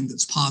something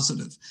that's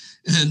positive.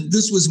 And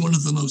this was one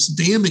of the most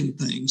damning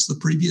things the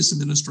previous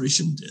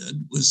administration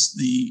did, was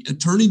the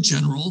Attorney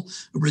General,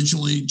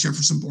 originally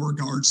Jefferson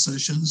Beauregard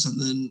Sessions, and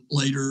then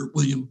later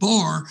William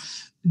Barr,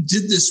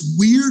 did this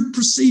weird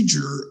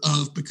procedure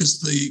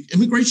because the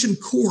immigration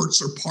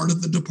courts are part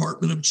of the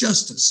Department of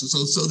Justice.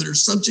 So they're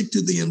subject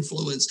to the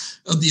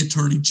influence of the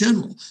Attorney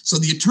General. So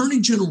the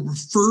Attorney General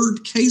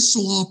referred case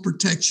law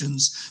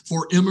protections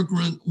for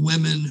immigrant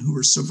women who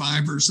are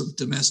survivors of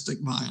domestic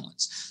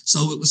violence.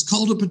 So it was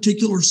called a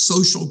particular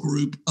social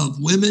group of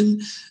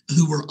women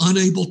who were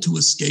unable to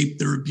escape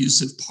their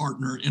abusive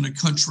partner in a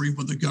country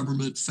where the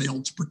government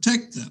failed to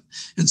protect them.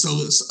 And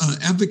so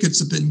advocates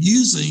have been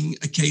using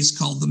a case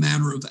called the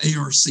matter of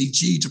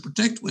ARCG to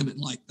protect women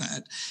like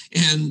that.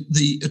 And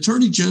the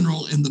Attorney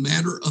General in the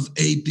matter of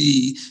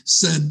AB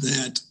said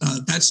that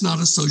that's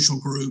not a social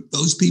group.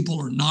 Those people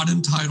are not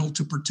entitled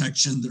to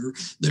protection.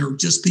 They're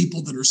just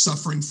people that are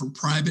suffering from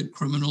private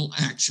criminal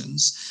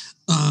actions.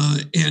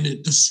 And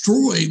it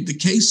destroyed the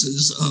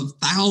cases of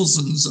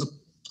thousands of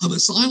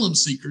asylum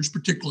seekers,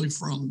 particularly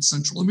from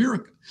Central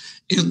America.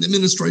 And the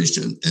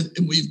administration,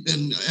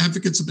 and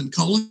advocates have been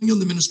calling on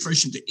the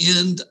administration to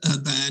end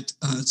that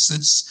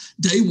since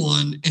day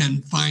one,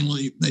 and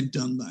finally they've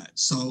done that.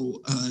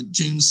 So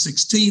June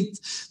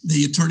 16th,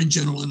 the Attorney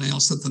General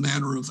announced that the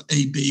matter of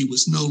AB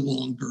was no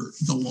longer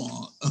the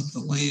law of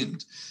the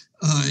land.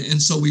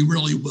 And so we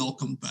really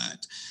welcome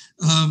that.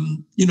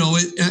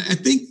 I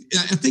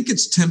think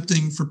it's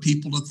tempting for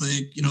people to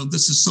think,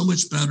 this is so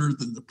much better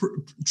than the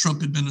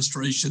Trump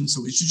administration,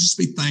 so we should just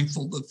be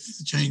thankful for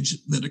the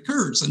change that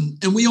occurs.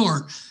 And we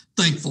are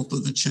thankful for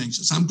the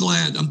changes. I'm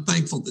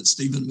thankful that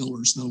Stephen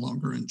Miller is no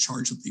longer in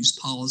charge of these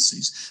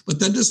policies. But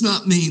that does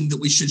not mean that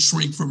we should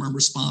shrink from our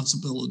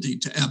responsibility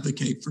to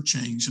advocate for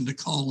change and to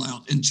call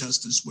out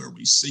injustice where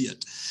we see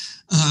it.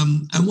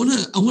 I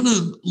want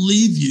to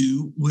leave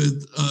you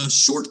with a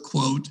short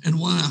quote, and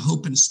one I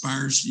hope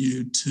inspires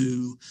you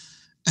to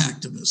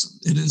activism.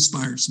 It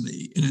inspires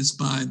me, and it's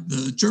by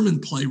the German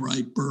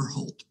playwright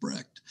Bertolt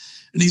Brecht.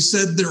 And he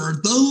said, "There are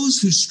those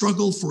who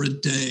struggle for a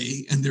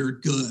day and they're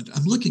good."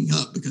 I'm looking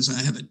up because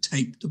I have it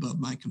taped above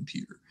my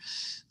computer.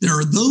 "There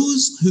are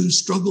those who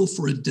struggle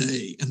for a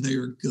day and they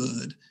are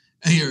good.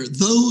 And there are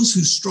those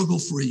who struggle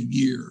for a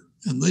year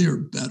and they are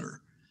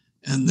better.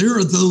 And there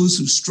are those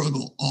who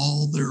struggle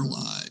all their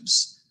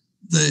lives.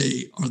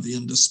 They are the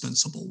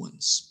indispensable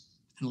ones."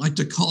 And I'd like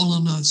to call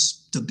on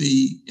us to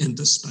be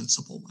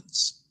indispensable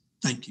ones.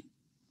 Thank you.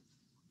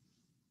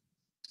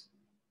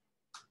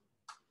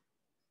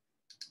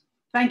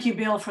 Thank you,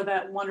 Bill, for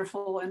that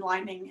wonderful,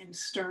 enlightening, and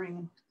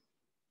stirring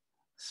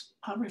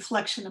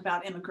reflection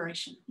about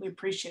immigration. We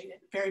appreciate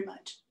it very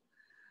much.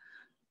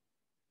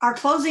 Our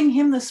closing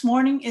hymn this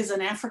morning is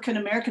an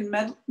African-American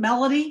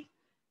melody,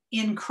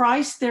 "In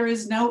Christ There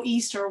Is No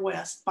East or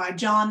West," by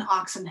John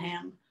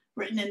Oxenham,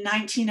 written in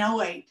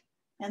 1908,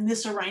 and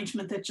this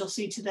arrangement that you'll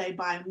see today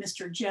by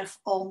Mr. Jeff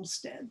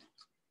Olmsted.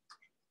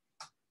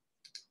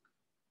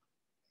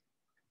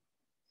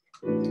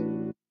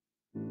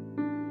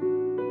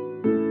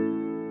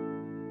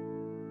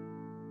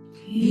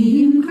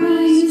 In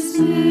Christ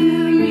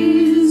there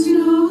is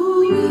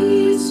no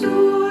east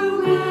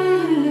or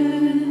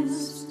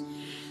west,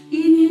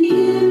 in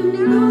Him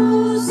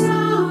no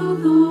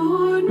south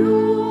or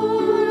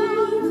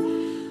north,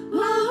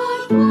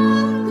 but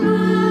one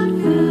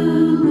glad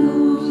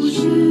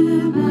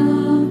fellowship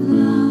of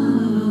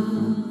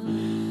love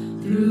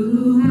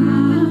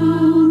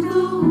throughout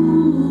the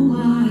whole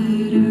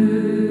wide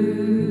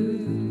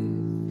earth.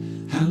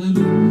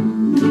 Hallelujah.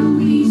 No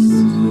east,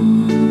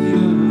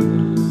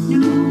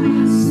 no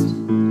west,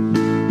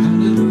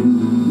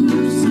 hallelujah, no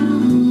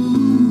south,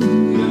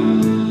 no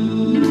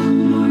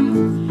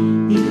north,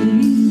 in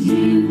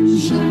Him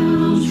shall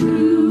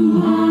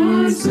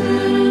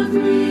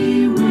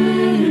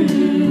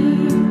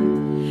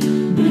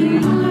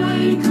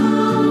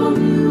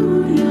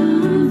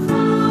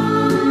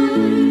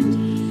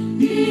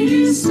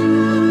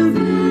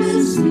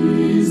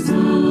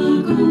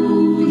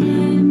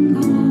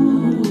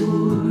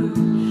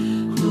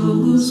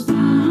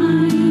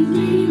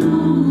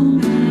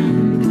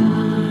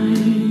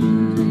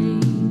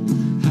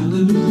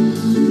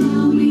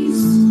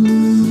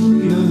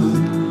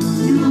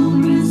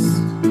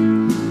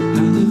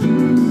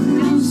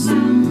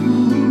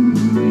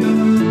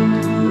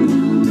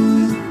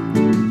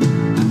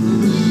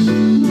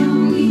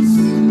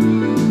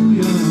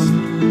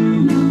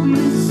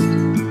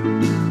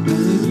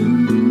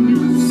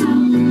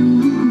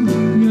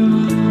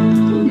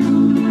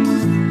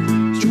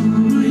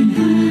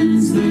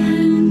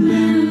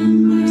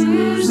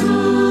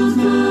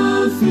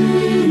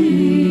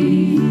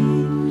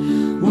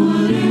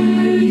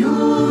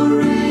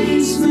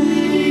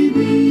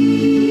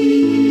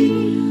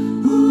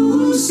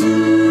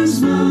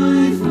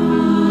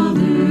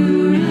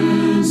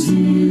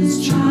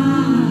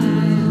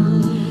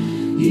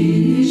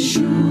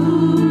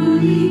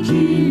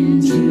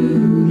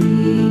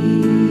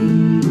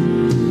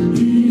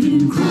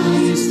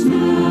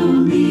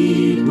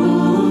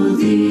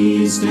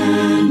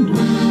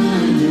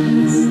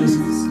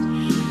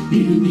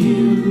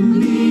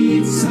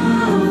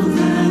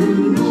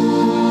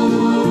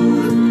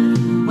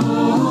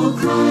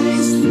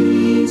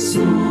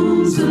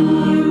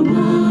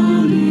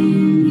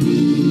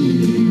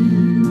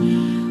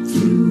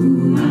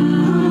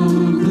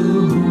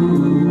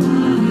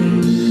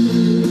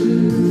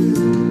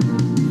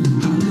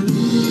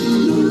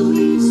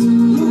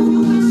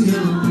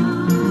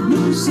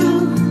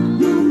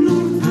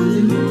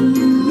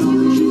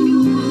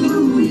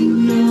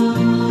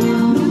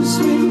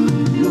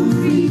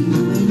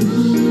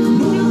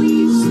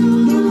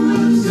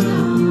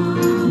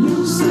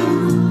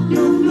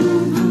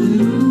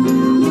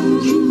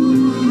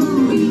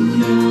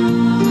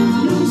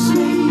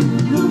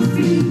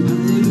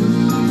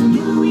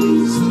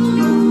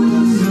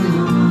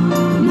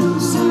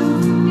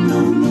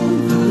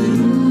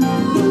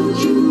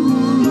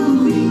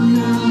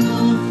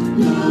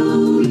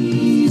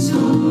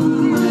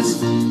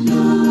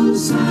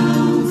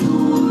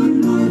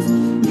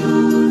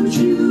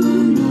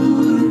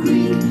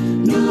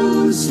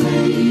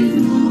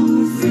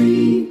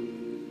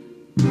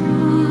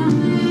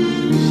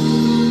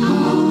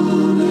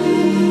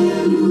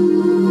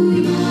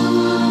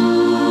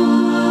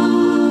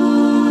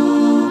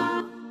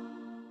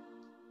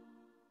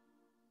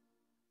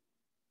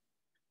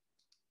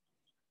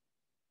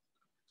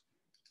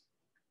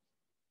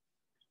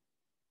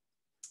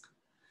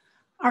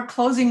Our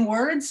closing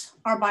words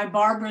are by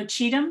Barbara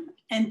Cheatham,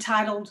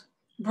 entitled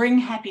Bring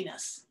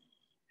Happiness.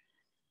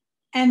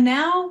 And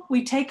now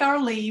we take our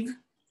leave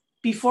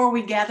before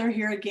we gather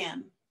here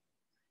again.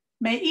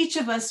 May each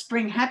of us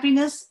bring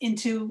happiness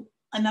into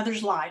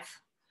another's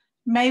life.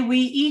 May we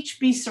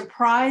each be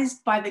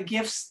surprised by the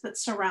gifts that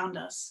surround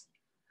us.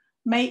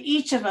 May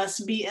each of us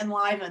be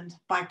enlivened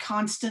by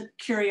constant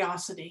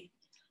curiosity.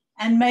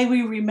 And may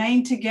we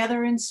remain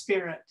together in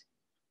spirit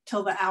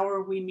till the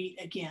hour we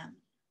meet again.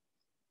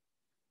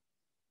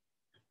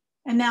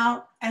 And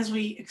now, as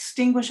we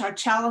extinguish our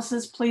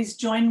chalices, please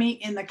join me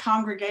in the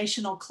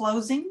congregational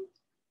closing.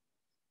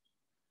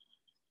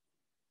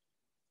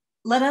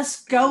 Let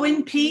us go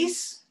in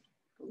peace,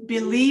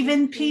 believe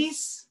in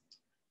peace,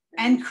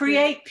 and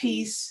create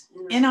peace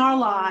in our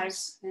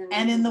lives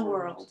and in the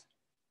world.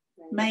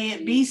 May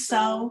it be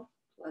so.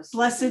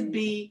 Blessed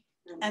be,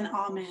 and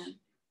amen.